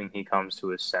like hoping he comes to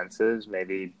his senses.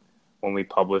 Maybe when we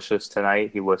publish this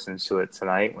tonight, he listens to it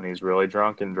tonight when he's really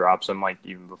drunk and drops them like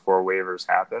even before waivers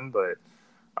happen. But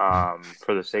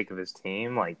for the sake of his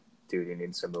team, like, dude, he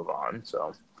needs to move on.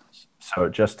 So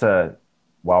So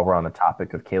while we're on the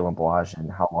topic of Kalen Balaj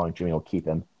and how long Jimmy will keep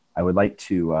him, I would like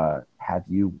to have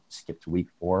you skip to week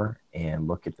 4 and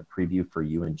look at the preview for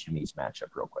you and Jimmy's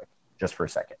matchup real quick, just for a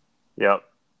second. yep.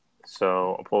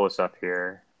 So I'll pull this up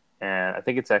here, and I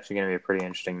think it's actually going to be a pretty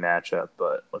interesting matchup.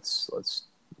 But let's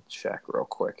check real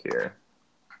quick here.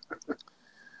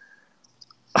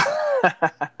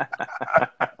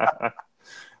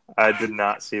 I did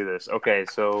not see this. Okay,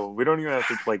 so we don't even have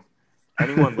to like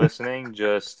anyone listening.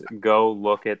 Just go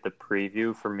look at the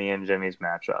preview for me and Jimmy's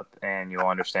matchup, and you'll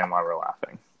understand why we're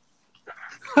laughing.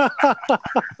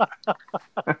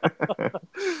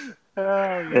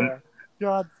 Oh yeah.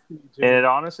 God, And it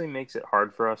honestly makes it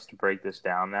hard for us to break this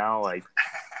down now, like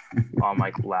on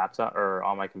my laptop or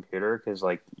on my computer, because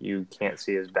like you can't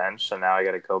see his bench. So now I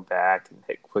got to go back and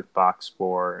hit Quick Box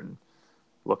Score and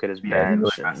look at his bench.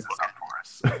 Really messes up for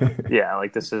us. Yeah,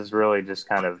 like this is really just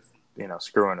kind of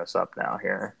screwing us up now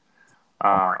here.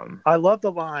 I love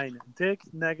the line. Dick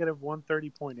negative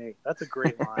 130.8. That's a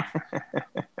great line.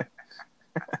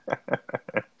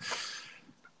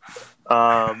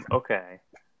 Okay.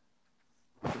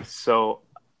 So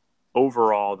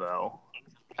overall, though,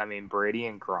 I mean Brady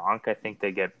and Gronk.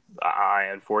 I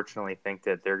unfortunately think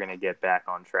that they're going to get back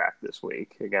on track this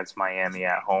week against Miami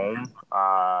at home.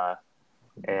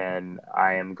 And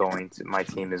my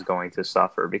team is going to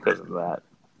suffer because of that.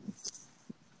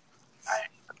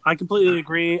 I completely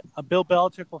agree. Bill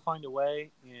Belichick will find a way,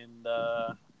 and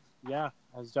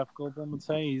as Jeff Goldblum would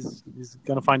say, he's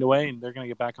going to find a way, and they're going to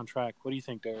get back on track. What do you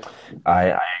think, Derek? I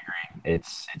agree.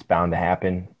 It's bound to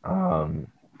happen. The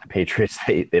Patriots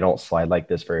they don't slide like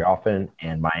this very often,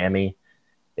 and Miami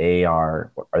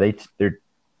they're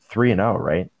 3-0,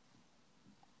 right?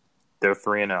 They're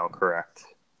 3-0, correct.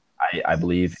 I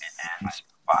believe it ends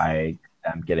by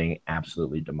them getting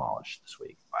absolutely demolished this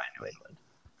week by New England.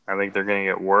 I think they're going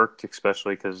to get worked,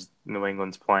 especially because New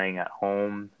England's playing at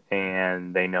home,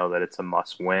 and they know that it's a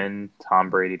must-win. Tom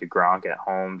Brady to Gronk at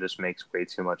home just makes way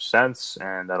too much sense,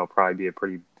 and that'll probably be a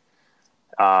pretty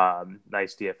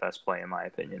nice DFS play, in my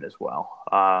opinion, as well.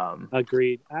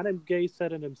 Agreed. Adam Gase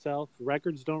said it himself.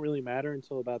 Records don't really matter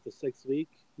until about the 6th week.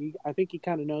 I think he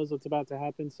kind of knows what's about to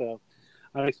happen, so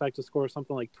I'd expect to score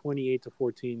something like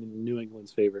 28-14 in New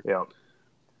England's favor. Yep.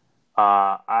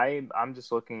 I'm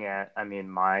just looking at, I mean,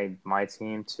 my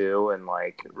team too, and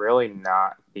like really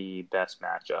not the best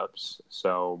matchups.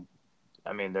 So,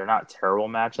 I mean, they're not terrible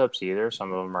matchups either.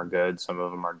 Some of them are good, some of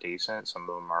them are decent, some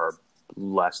of them are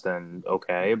less than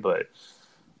okay. But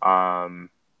I'm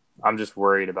just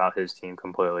worried about his team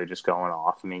completely just going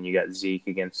off. I mean, you got Zeke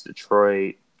against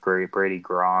Detroit, Brady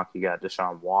Gronk, you got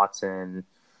Deshaun Watson.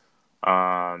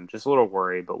 Just a little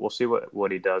worried, but we'll see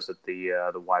what he does at the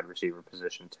wide receiver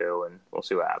position too, and we'll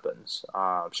see what happens.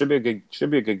 Should be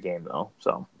a good game though.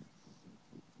 So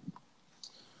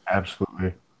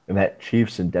Absolutely. And that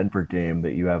Chiefs and Denver game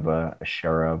that you have a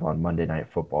share of on Monday Night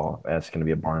Football, that's going to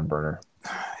be a barn burner.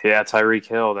 yeah, Tyreek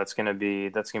Hill. That's gonna be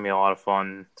a lot of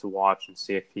fun to watch and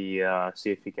see if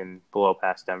he can blow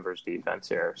past Denver's defense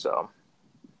here. So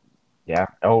Yeah.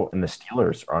 Oh, and the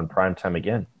Steelers are on prime time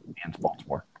again against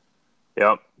Baltimore.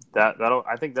 yep,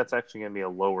 I think that's actually gonna be a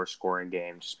lower scoring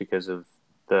game just because of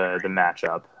the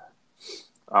matchup.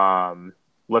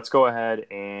 Let's go ahead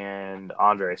and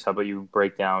Andres, how about you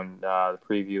break down the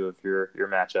preview of your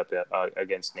matchup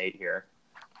against Nate here?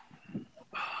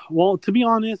 Well, to be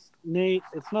honest, Nate,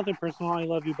 it's nothing personal. I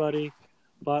love you, buddy.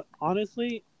 But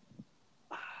honestly,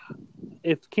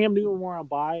 if Cam Newton were on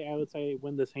bye, I would say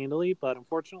win this handily. But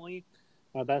unfortunately,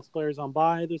 my best player is on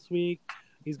bye this week.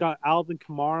 He's got Alvin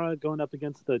Kamara going up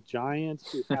against the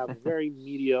Giants, who have a very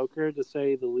mediocre, to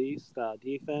say the least,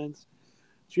 defense.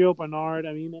 Gio Bernard,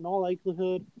 I mean, in all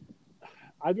likelihood,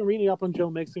 I've been reading up on Joe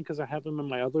Mixon because I have him in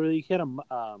my other league. He had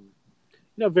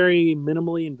a very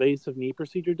minimally invasive knee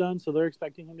procedure done, so they're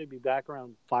expecting him to be back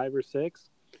around 5 or 6.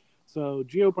 So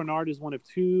Gio Bernard is one of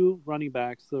 2 running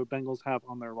backs the Bengals have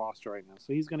on their roster right now.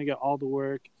 So he's going to get all the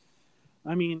work.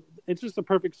 I mean, it's just a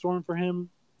perfect storm for him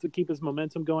to keep his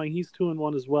momentum going. He's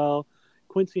 2-1 as well.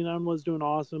 Quincy Nunn doing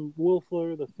awesome. Will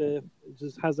Fuller, the 5th,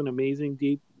 just has an amazing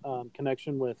deep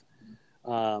connection with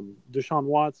Deshaun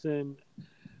Watson.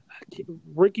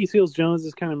 Ricky Seals-Jones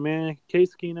is kind of meh.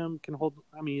 Case Keenum can hold.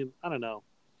 I mean, I don't know.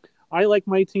 I like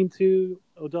my team too.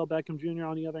 Odell Beckham Jr.,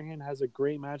 on the other hand, has a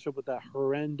great matchup with that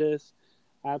horrendous,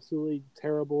 absolutely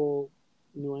terrible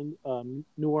New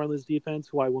Orleans defense,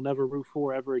 who I will never root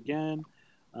for ever again.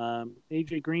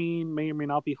 AJ Green may or may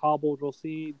not be hobbled. We'll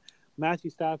see. Matthew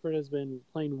Stafford has been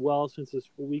playing well since his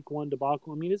week 1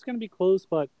 debacle. I mean, it's going to be close,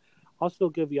 but I'll still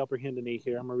give the upper hand to Nate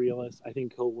here. I'm a realist. I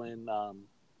think he'll win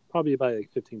probably by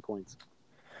like 15 points.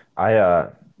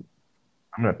 I'm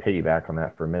going to piggyback on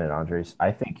that for a minute, Andres.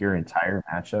 I think your entire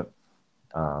matchup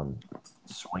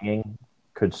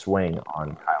could swing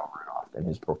on Kyle Rudolph and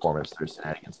his performance Thursday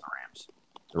night against the Rams.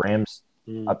 The Rams,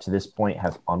 up to this point,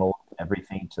 have funneled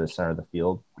everything to the center of the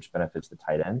field, which benefits the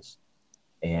tight ends.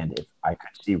 And if I could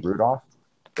see Rudolph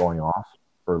going off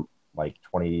for like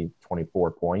 20,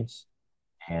 24 points,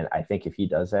 and I think if he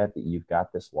does that you've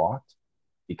got this locked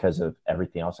because of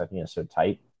everything else I think is so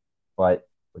tight. But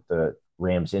with the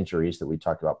Rams injuries that we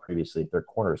talked about previously, if their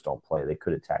corners don't play, they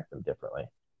could attack them differently.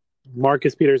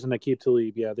 Marcus Peters and Aqib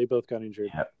Talib, yeah, they both got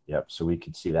injured. Yep. So we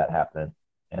could see that happening.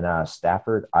 And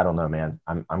Stafford, I don't know, man.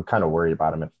 I'm kind of worried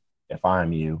about him if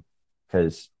I'm you,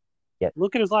 because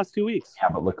look at his last 2 weeks. Yeah,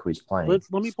 but look who he's playing. Let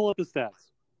me pull up his stats.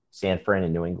 San Fran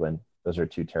and New England. Those are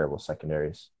 2 terrible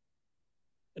secondaries.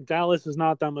 Dallas is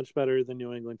not that much better than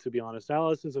New England, to be honest.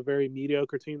 Dallas is a very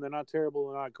mediocre team. They're not terrible.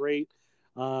 They're not great.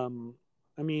 I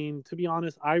mean, to be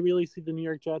honest, I really see the New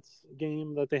York Jets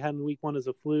game that they had in week 1 as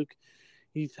a fluke.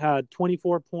 He's had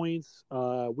 24 points,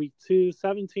 week 2,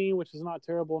 17, which is not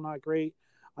terrible, not great.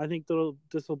 I think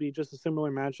this will be just a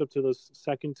similar matchup to those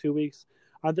second 2 weeks.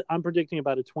 I'm predicting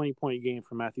about a 20-point game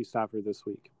for Matthew Stafford this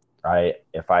week.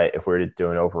 If we were to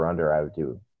do an over-under, I would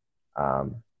do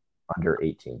under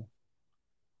 18.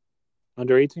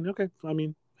 Under 18? Okay. I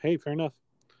mean, hey, fair enough.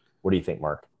 What do you think,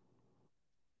 Mark?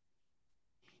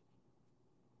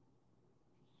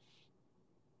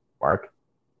 Mark?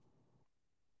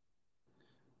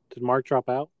 Did Mark drop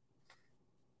out?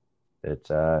 It's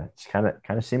kind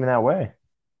of seeming that way.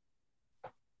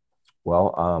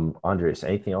 Well, Andres,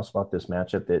 anything else about this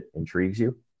matchup that intrigues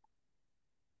you?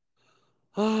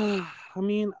 I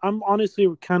mean, I'm honestly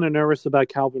kind of nervous about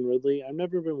Calvin Ridley. I've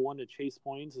never been one to chase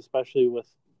points, especially with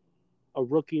a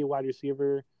rookie wide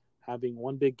receiver having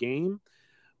one big game.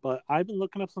 But I've been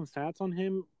looking up some stats on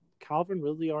him. Calvin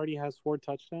Ridley already has 4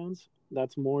 touchdowns.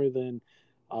 That's more than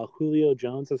Julio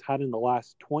Jones has had in the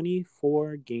last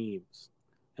 24 games.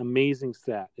 Amazing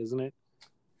stat, isn't it?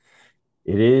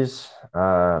 It is.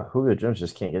 Julio Jones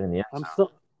just can't get in the end zone.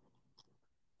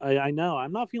 I know.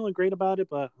 I'm not feeling great about it,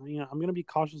 but I'm going to be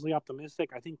cautiously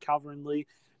optimistic. I think Calvin Ridley,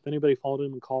 if anybody followed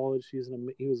him in college, he was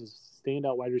a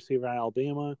standout wide receiver at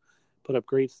Alabama, put up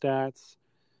great stats.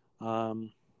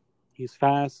 He's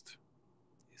fast.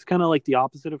 He's kind of like the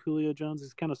opposite of Julio Jones.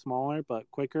 He's kind of smaller but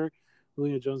quicker.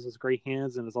 Julio Jones has great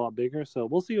hands and is a lot bigger, so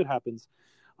we'll see what happens.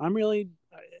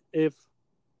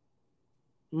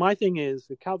 My thing is,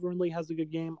 if Calvin Ridley has a good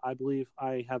game, I believe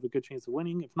I have a good chance of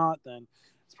winning. If not, then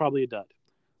it's probably a dud.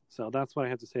 So that's what I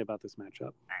have to say about this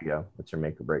matchup. There you go. That's your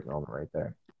make or break moment right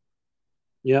there.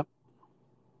 Yep.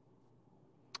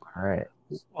 All right.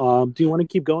 Do you want to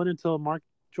keep going until Mark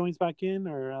joins back in,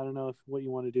 or I don't know what you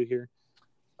want to do here?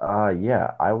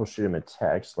 Yeah, I will shoot him a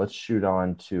text. Let's shoot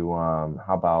on to how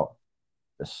about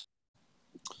this?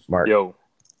 Mark. Yo.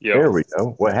 There we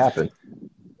go. What happened?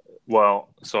 Well,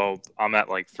 so I'm at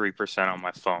like 3% on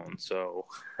my phone. So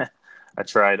I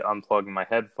tried unplugging my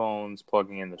headphones,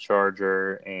 plugging in the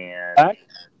charger, and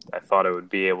I thought I would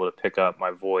be able to pick up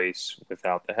my voice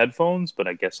without the headphones, but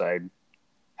I guess I'd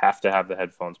have to have the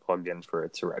headphones plugged in for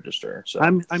it to register. So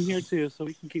I'm here too, so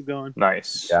we can keep going.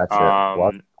 Nice. Gotcha. Well, I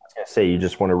was gonna say you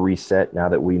just want to reset now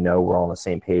that we know we're all on the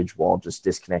same page. We'll all just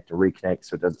disconnect and reconnect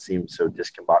so it doesn't seem so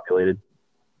discombobulated.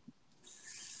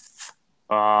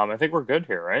 I think we're good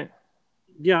here, right?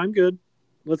 Yeah, I'm good.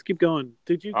 Let's keep going.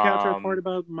 Did you catch our part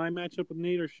about my matchup with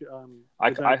Nate? Or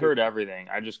I heard everything.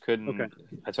 I just couldn't. Okay.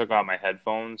 I took out my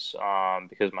headphones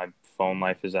because my phone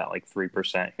life is at like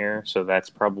 3% here, so that's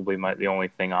probably the only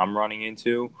thing I'm running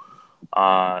into.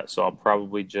 So I'll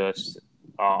probably just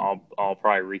I'll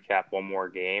probably recap one more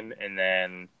game, and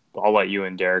then I'll let you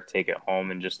and Derek take it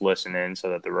home and just listen in so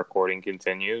that the recording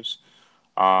continues.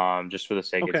 Just for the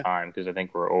sake of time, because I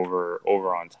think we're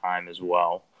over on time as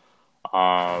well.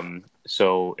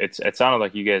 So it sounded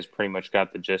like you guys pretty much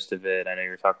got the gist of it. I know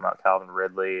you're talking about Calvin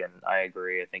Ridley, and I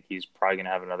agree. I think he's probably going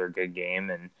to have another good game.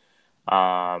 And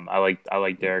I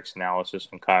like Derek's analysis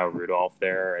on Kyle Rudolph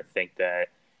there. I think that,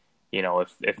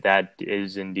 if that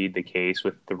is indeed the case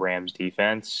with the Rams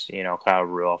defense, Kyle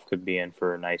Rudolph could be in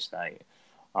for a nice night.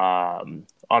 On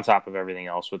top of everything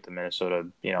else with the Minnesota,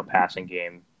 passing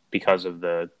game because of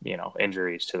the,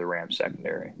 injuries to the Rams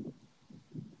secondary.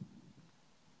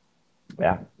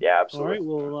 Yeah, absolutely.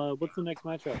 All right, well, what's the next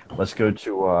matchup? Let's go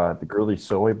to the Gurley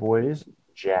Soy boys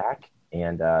Jack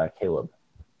and Caleb.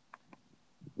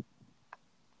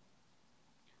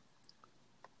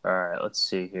 All right, let's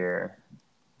see here.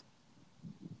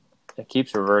 It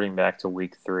keeps reverting back to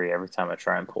week 3 every time I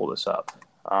try and pull this up.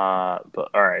 But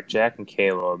all right, Jack and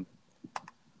Caleb.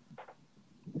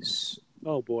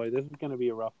 Oh boy, this is going to be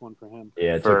a rough one for him.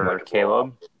 Yeah, it took For much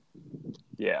Caleb.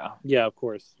 Yeah. Yeah, of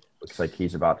course. Looks like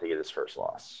he's about to get his first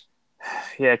loss.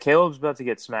 Yeah, Caleb's about to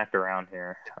get smacked around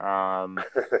here. I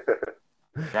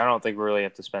don't think we really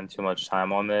have to spend too much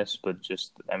time on this, but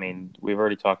just, I mean, we've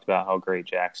already talked about how great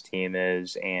Jack's team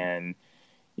is, and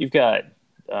you've got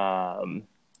the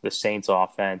Saints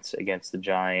offense against the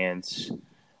Giants.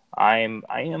 I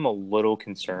am a little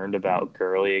concerned about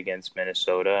Gurley against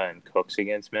Minnesota and Cooks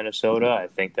against Minnesota. I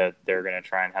think that they're going to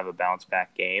try and have a bounce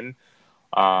back game.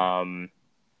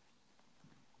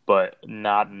 But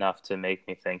not enough to make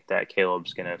me think that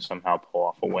Caleb's going to somehow pull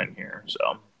off a win here.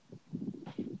 So,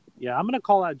 yeah, I'm going to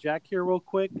call out Jack here real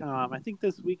quick. I think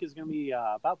this week is going to be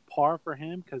about par for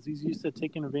him because he's used to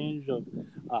taking advantage of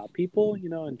people,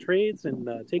 in trades and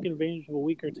taking advantage of a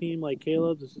weaker team like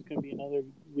Caleb's. This is going to be another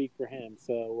week for him.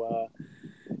 So,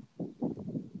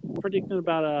 predicting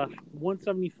about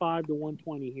 175 to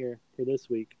 120 here for this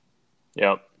week.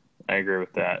 yep, I agree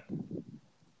with that.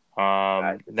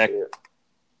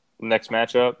 Next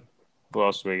matchup, who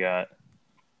else do we got?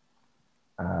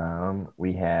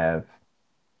 We have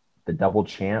the double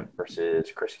champ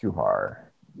versus Chris Kuhar.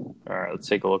 All right, let's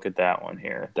take a look at that one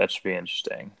here. That should be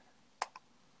interesting.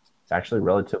 It's actually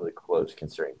relatively close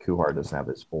considering Kuhar doesn't have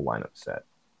his full lineup set.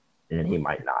 And he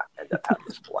might not end up having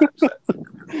his full lineup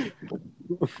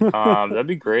set. That'd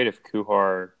be great if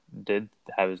Kuhar did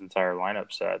have his entire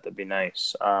lineup set. That'd be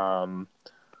nice.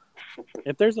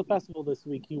 If there's a festival this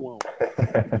week, he won't.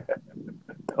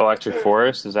 Electric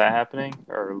Forest, is that happening?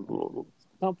 Or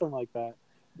Something like that.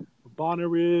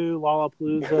 Bonnaroo,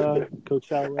 Lollapalooza,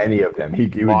 Coachella. Any of them. He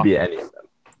would be any of them.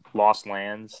 Lost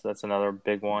Lands, that's another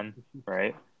big one,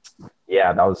 right?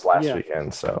 Yeah, that was last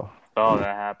weekend, so. Oh,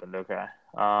 that happened. Okay.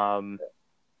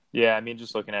 Yeah, I mean,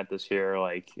 just looking at this here,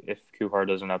 like, if Kuhar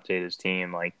doesn't update his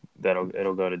team, like,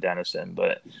 it'll go to Dennison.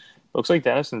 But looks like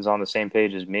Dennison's on the same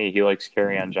page as me. He likes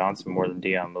Kerryon Johnson more than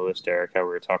Dion Lewis, Derek. How we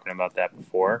were talking about that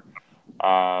before.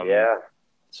 Yeah.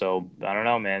 So, I don't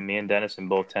know, man. Me and Dennison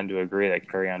both tend to agree that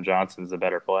Kerryon Johnson's the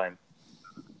better play.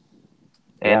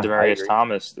 And Demaryius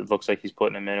Thomas, it looks like he's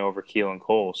putting him in over Keelan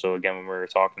Cole. So, again, when we were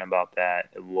talking about that,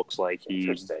 it looks like he,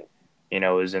 is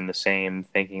in the same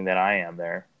thinking that I am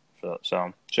there.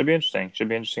 So should be interesting. Should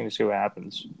be interesting to see what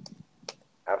happens.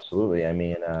 Absolutely. I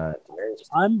mean, Demaryius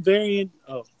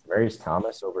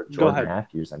Thomas over Jordan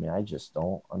Matthews. I mean, I just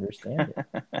don't understand it.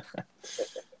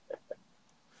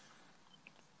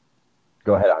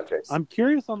 Go ahead, Andres. I'm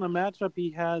curious on the matchup. He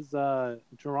has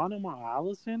Geronimo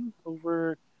Allison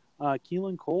over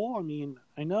Keelan Cole. I mean,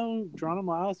 I know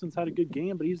Geronimo Allison's had a good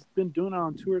game, but he's been doing it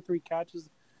on 2 or 3 catches.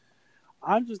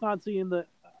 I'm just not seeing the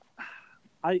 –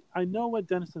 I know what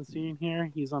Dennison's seeing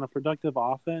here. He's on a productive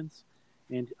offense.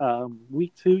 And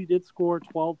week 2, he did score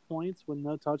 12 points with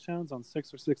no touchdowns on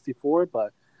 6 or 64.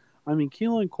 But, I mean,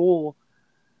 Keelan Cole,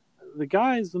 the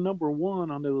guy is the number 1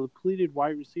 on the depleted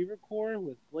wide receiver core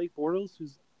with Blake Bortles,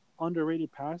 who's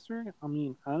underrated passer. I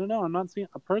mean, I don't know. I'm not seeing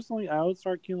 – personally, I would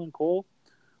start Keelan Cole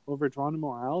over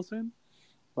Geronimo Allison.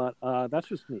 But that's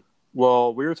just me.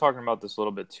 Well, we were talking about this a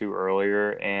little bit too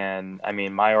earlier, and I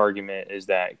mean, my argument is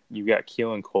that you got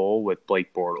Keelan Cole with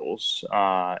Blake Bortles,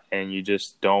 and you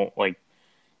just don't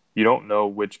you don't know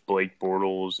which Blake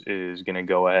Bortles is going to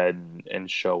go ahead and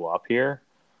show up here.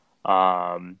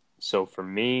 So for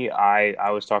me,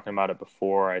 I was talking about it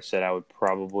before. I said I would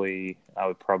probably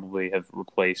have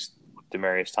replaced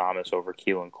Demaryius Thomas over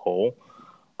Keelan Cole,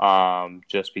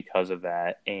 just because of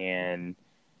that. And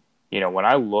when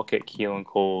I look at Keelan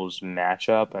Cole's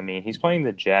matchup, I mean, he's playing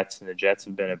the Jets, and the Jets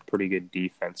have been a pretty good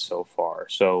defense so far.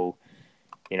 So,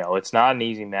 it's not an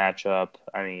easy matchup.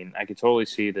 I mean, I could totally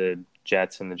see the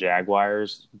Jets and the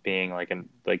Jaguars being like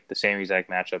the same exact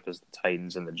matchup as the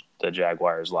Titans and the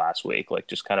Jaguars last week, like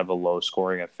just kind of a low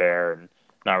scoring affair and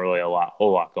not really a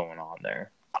whole lot going on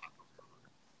there.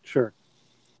 Sure.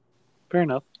 Fair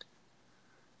enough.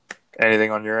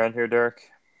 Anything on your end here, Derek?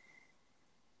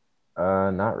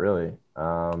 Not really.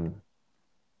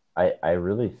 I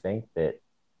really think that,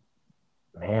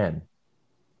 man,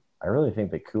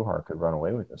 Kuhar could run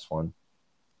away with this one.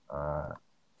 Are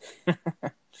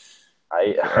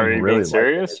you being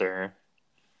serious, or?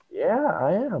 Yeah,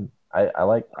 I am.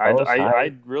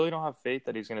 I really don't have faith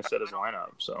that he's going to set his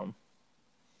lineup. So.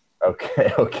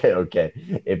 Okay.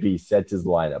 If he sets his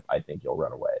lineup, I think he'll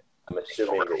run away. I'm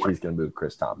assuming that he's going to move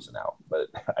Chris Thompson out, but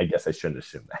I guess I shouldn't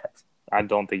assume that. I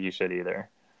don't think you should either.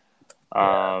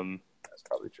 Yeah. That's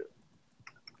probably true.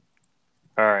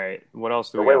 All right. What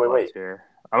else do we Wait, have wait, left wait. here?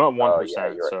 I'm at Oh, yeah,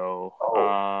 1%. you're right. So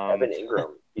Evan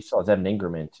Ingram. He still has Evan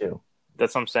Ingram in too.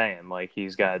 that's what I'm saying. Like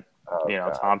he's got Oh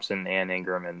God. Thompson and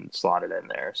Ingram and slotted in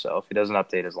there. So if he doesn't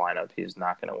update his lineup, he's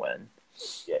not going to win.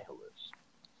 Yeah, he'll lose.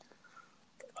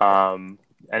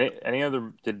 Any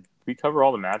other? Did we cover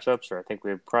all the matchups, or I think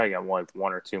we've probably got one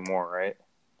or two more, right?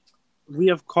 We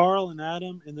have Carl and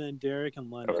Adam, and then Derek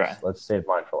and Lennon. Okay. Let's save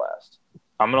mine for last.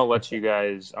 I'm gonna let you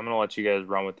guys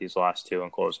run with these last two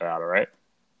and close it out. All right.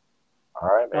 All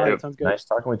right, man. All right, sounds good. Nice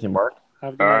talking with you, Mark.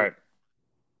 Have a good All night. right.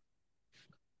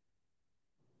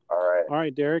 All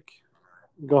right, Derek.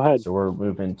 Go ahead. So we're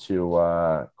moving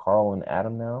to Carl and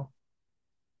Adam now.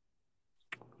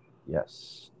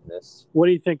 Yes. This. What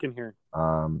are you thinking here?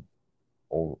 I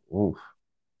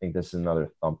think this is another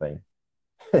thumping.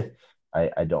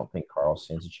 I don't think Carl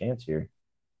stands a chance here.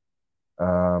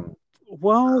 Well,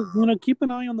 keep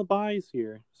an eye on the buys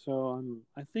here. So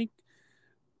I think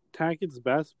Tackett's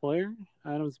best player,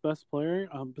 Adam's best player,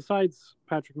 besides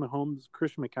Patrick Mahomes,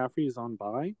 Christian McCaffrey is on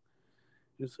buy.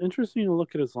 It's interesting to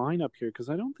look at his lineup here because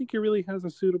I don't think he really has a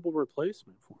suitable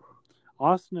replacement for him.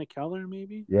 Austin Eckler,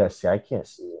 maybe? Yeah, see, I can't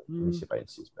see it. Let me see if I can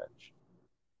see his bench.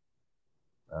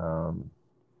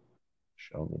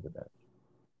 Show me the bench.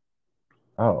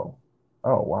 Oh,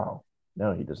 wow.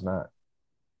 No, he does not.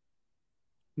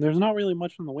 There's not really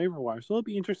much on the waiver wire, so it'll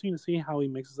be interesting to see how he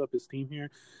mixes up his team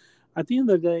here. At the end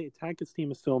of the day, Tackett's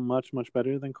team is still much, much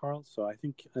better than Carl's, so I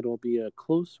think it'll be a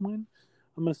close win.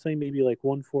 I'm going to say maybe like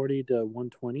 140 to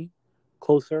 120.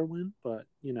 Closer win, but,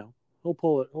 he'll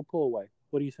pull away.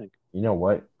 What do you think? You know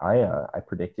what? I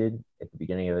predicted at the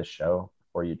beginning of the show,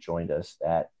 before you joined us,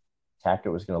 that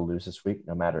Tackett was going to lose this week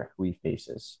no matter who he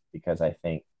faces, because I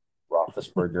think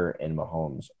Roethlisberger and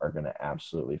Mahomes are going to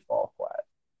absolutely fall flat.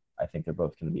 I think they're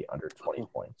both going to be under 20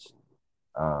 points.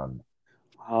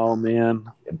 Oh,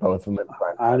 man. Both of them in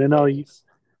prime I don't know.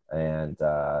 And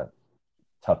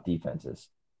tough defenses.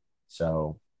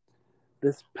 So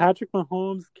this Patrick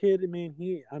Mahomes kid, man,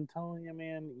 I'm telling you,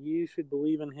 man, you should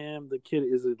believe in him. The kid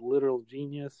is a literal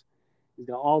genius. He's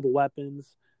got all the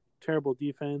weapons, terrible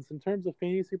defense. In terms of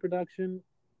fantasy production,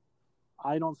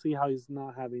 I don't see how he's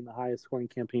not having the highest scoring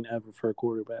campaign ever for a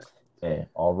quarterback. Hey,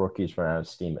 all rookies run out of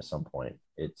steam at some point.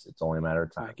 It's only a matter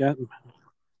of time.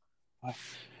 I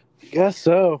guess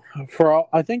so.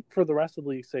 I think for the rest of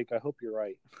the league's sake, I hope you're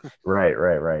right.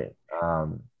 Right.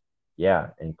 Yeah,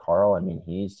 and Carl, I mean,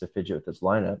 he needs to fidget with his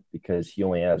lineup because he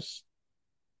only has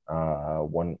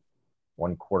one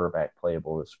quarterback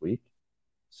playable this week.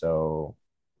 So,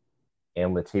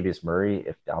 and Latavius Murray,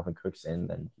 if Dalvin Cook's in,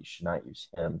 then he should not use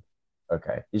him.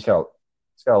 Okay, he's got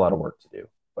a lot of work to do,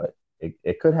 but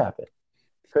it could happen.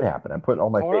 Could happen. I'm putting all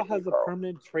my Carl faith has in a Carl.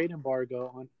 permanent trade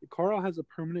embargo on. Carl has a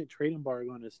permanent trade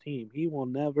embargo on his team. He will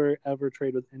never ever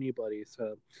trade with anybody.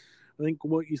 So, I think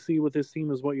what you see with his team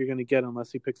is what you're going to get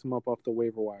unless he picks him up off the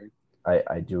waiver wire.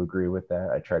 I do agree with that.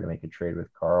 I tried to make a trade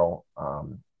with Carl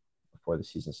before the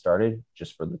season started,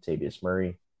 just for Latavius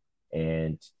Murray,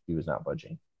 and he was not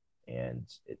budging. And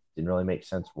it didn't really make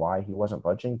sense why he wasn't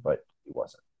budging, but he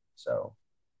wasn't. So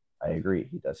I agree.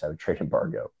 He does have a trade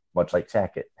embargo, much like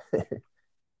Tackett.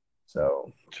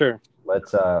 So sure.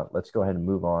 Let's go ahead and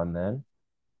move on then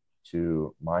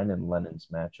to mine and Lennon's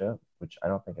matchup, which I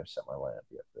don't think I've set my lineup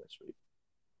yet for this week.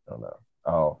 I don't know.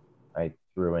 Oh, I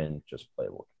threw in just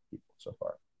playable people so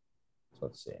far. So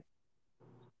let's see.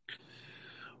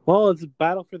 Well, it's a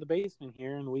battle for the basement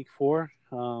here in week 4.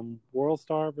 World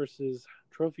Star versus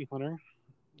Trophy Hunter.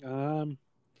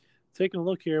 Taking a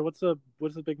look here, what's the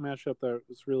big matchup that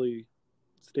was really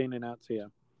standing out to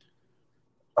you?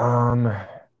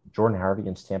 Jordan Howard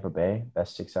against Tampa Bay. That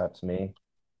sticks out to me.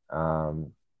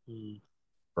 I'll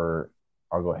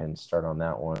go ahead and start on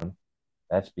that one.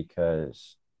 That's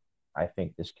because I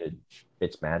think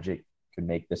Fitzmagic could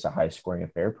make this a high-scoring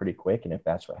affair pretty quick, and if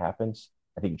that's what happens,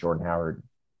 I think Jordan Howard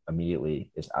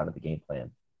immediately is out of the game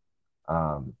plan.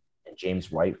 And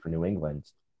James White for New England,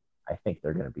 I think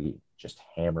they're going to be just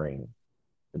hammering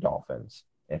the Dolphins.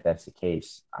 And if that's the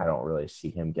case, I don't really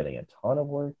see him getting a ton of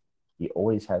work. He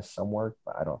always has some work,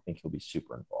 but I don't think he'll be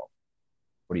super involved.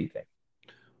 What do you think?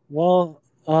 Well,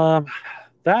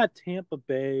 that Tampa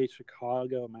Bay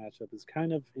Chicago matchup is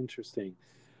kind of interesting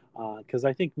because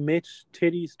I think Mitch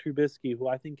Titties Trubisky, who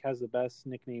I think has the best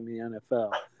nickname in the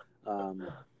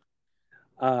NFL,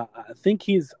 I think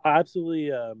he's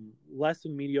absolutely less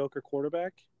than mediocre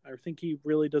quarterback. I think he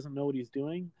really doesn't know what he's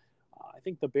doing. I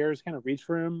think the Bears kind of reached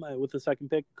for him with the second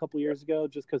pick a couple years ago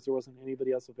just because there wasn't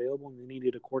anybody else available and they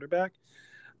needed a quarterback.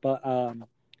 But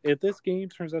if this game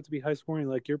turns out to be high scoring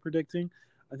like you're predicting,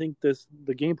 I think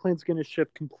the game plan's going to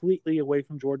shift completely away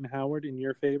from Jordan Howard in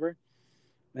your favor,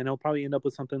 and he'll probably end up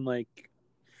with something like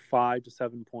 5 to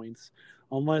 7 points,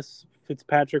 unless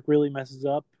Fitzpatrick really messes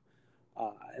up,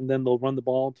 and then they'll run the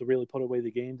ball to really put away the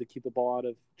game to keep the ball out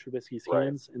of Trubisky's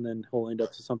hands, and then he'll end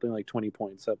up to something like 20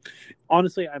 points. So,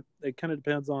 honestly, it kind of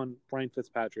depends on Brian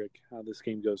Fitzpatrick how this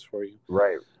game goes for you.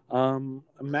 Right.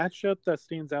 A matchup that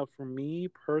stands out for me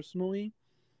personally,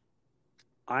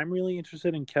 I'm really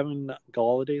interested in Kevin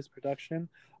Galladay's production.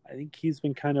 I think he's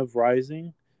been kind of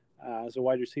rising as a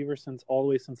wide receiver all the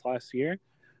way since last year.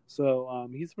 So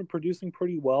he's been producing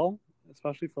pretty well,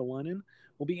 especially for Lennon.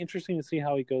 Will be interesting to see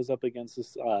how he goes up against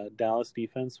this Dallas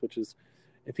defense, which is,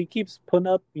 if he keeps putting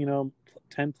up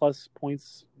 10 plus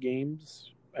points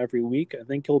games every week, I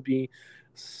think he'll be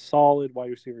solid wide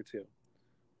receiver too.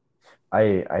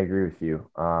 I agree with you.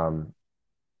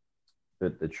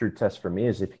 The true test for me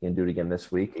is if he can do it again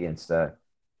this week against a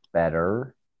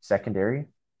better secondary,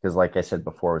 because like I said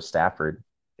before with Stafford,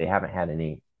 they haven't had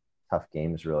any tough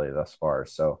games really thus far.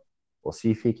 So we'll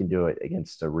see if he can do it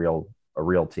against a real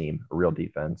team, a real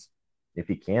defense. If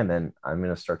he can, then I'm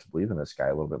going to start to believe in this guy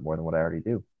a little bit more than what I already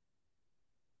do.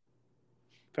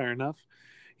 Fair enough.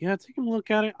 Yeah, taking a look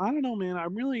at it. I don't know, man.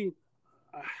 I'm really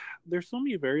there's so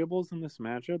many variables in this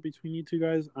matchup between you two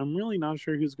guys. I'm really not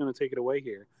sure who's going to take it away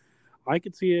here. I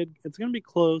could see it. It's going to be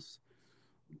close.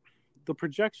 The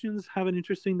projections have it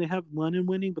interesting. They have Lennon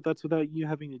winning, but that's without you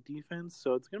having a defense.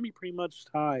 So it's going to be pretty much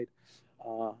tied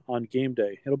on game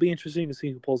day. It'll be interesting to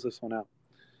see who pulls this one out.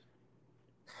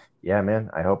 Yeah,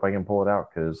 man. I hope I can pull it out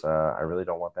because I really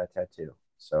don't want that tattoo.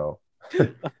 So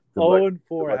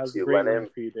 0-4 has a great win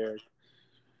for you, Derek.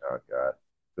 Oh, God.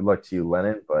 Good luck to you,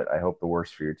 Lennon, but I hope the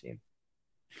worst for your team.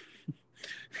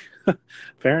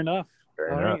 Fair enough. All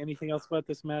right. Anything else about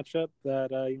this matchup that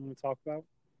you want to talk about?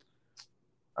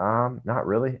 Not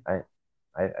really. I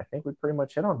think we pretty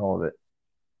much hit on all of it.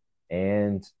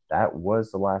 And that was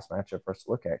the last matchup for us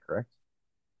to look at, correct?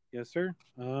 Yes, sir.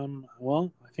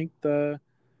 Well, I think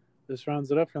this rounds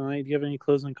it up for the night. Do you have any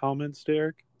closing comments,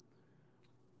 Derek?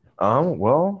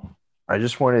 Well, I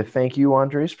just wanted to thank you,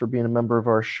 Andres, for being a member of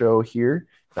our show here.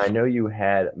 I know you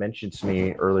had mentioned to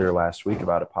me earlier last week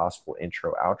about a possible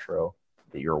intro outro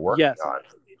that you're working on.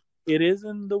 It is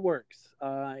in the works.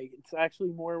 It's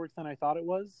actually more work than I thought it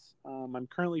was. I'm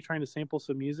currently trying to sample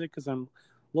some music because I'm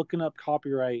looking up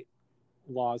copyright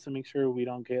laws to make sure we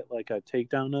don't get like a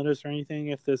takedown notice or anything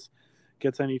if this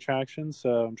gets any traction.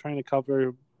 So I'm trying to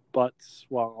cover butts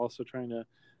while also trying to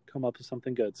come up with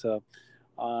something good. So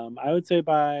I would say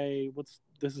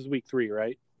this is week 3,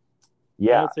 right?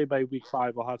 Yeah. I would say by week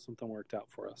 5 we'll have something worked out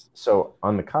for us. So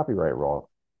on the copyright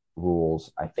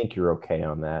rules, I think you're okay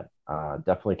on that.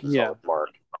 Definitely consult with Mark.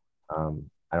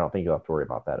 I don't think you'll have to worry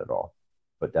about that at all.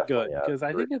 But definitely, good, because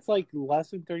I think it's like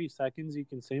less than 30 seconds you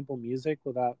can sample music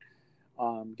without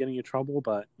getting in trouble.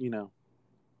 But yeah,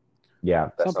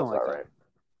 that something sounds like all that. Right.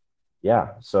 Yeah.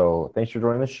 So thanks for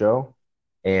joining the show,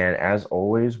 and as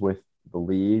always with the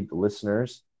league, the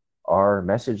listeners, our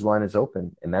message line is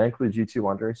open, and that includes you too,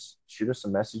 Andres. Shoot us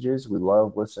some messages. We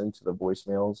love listening to the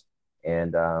voicemails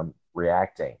and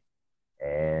reacting.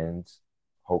 And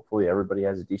hopefully everybody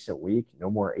has a decent week. No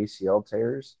more ACL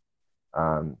tears.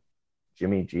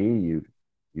 Jimmy G, you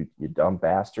dumb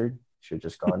bastard. Should have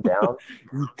just gone down.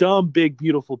 You dumb, big,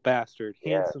 beautiful bastard.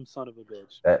 Handsome son of a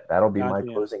bitch. That'll be my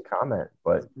closing comment.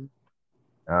 But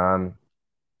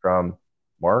from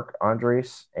Mark,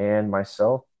 Andres, and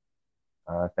myself,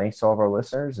 thanks to all of our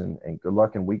listeners, and good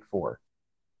luck in week 4.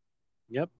 Yep.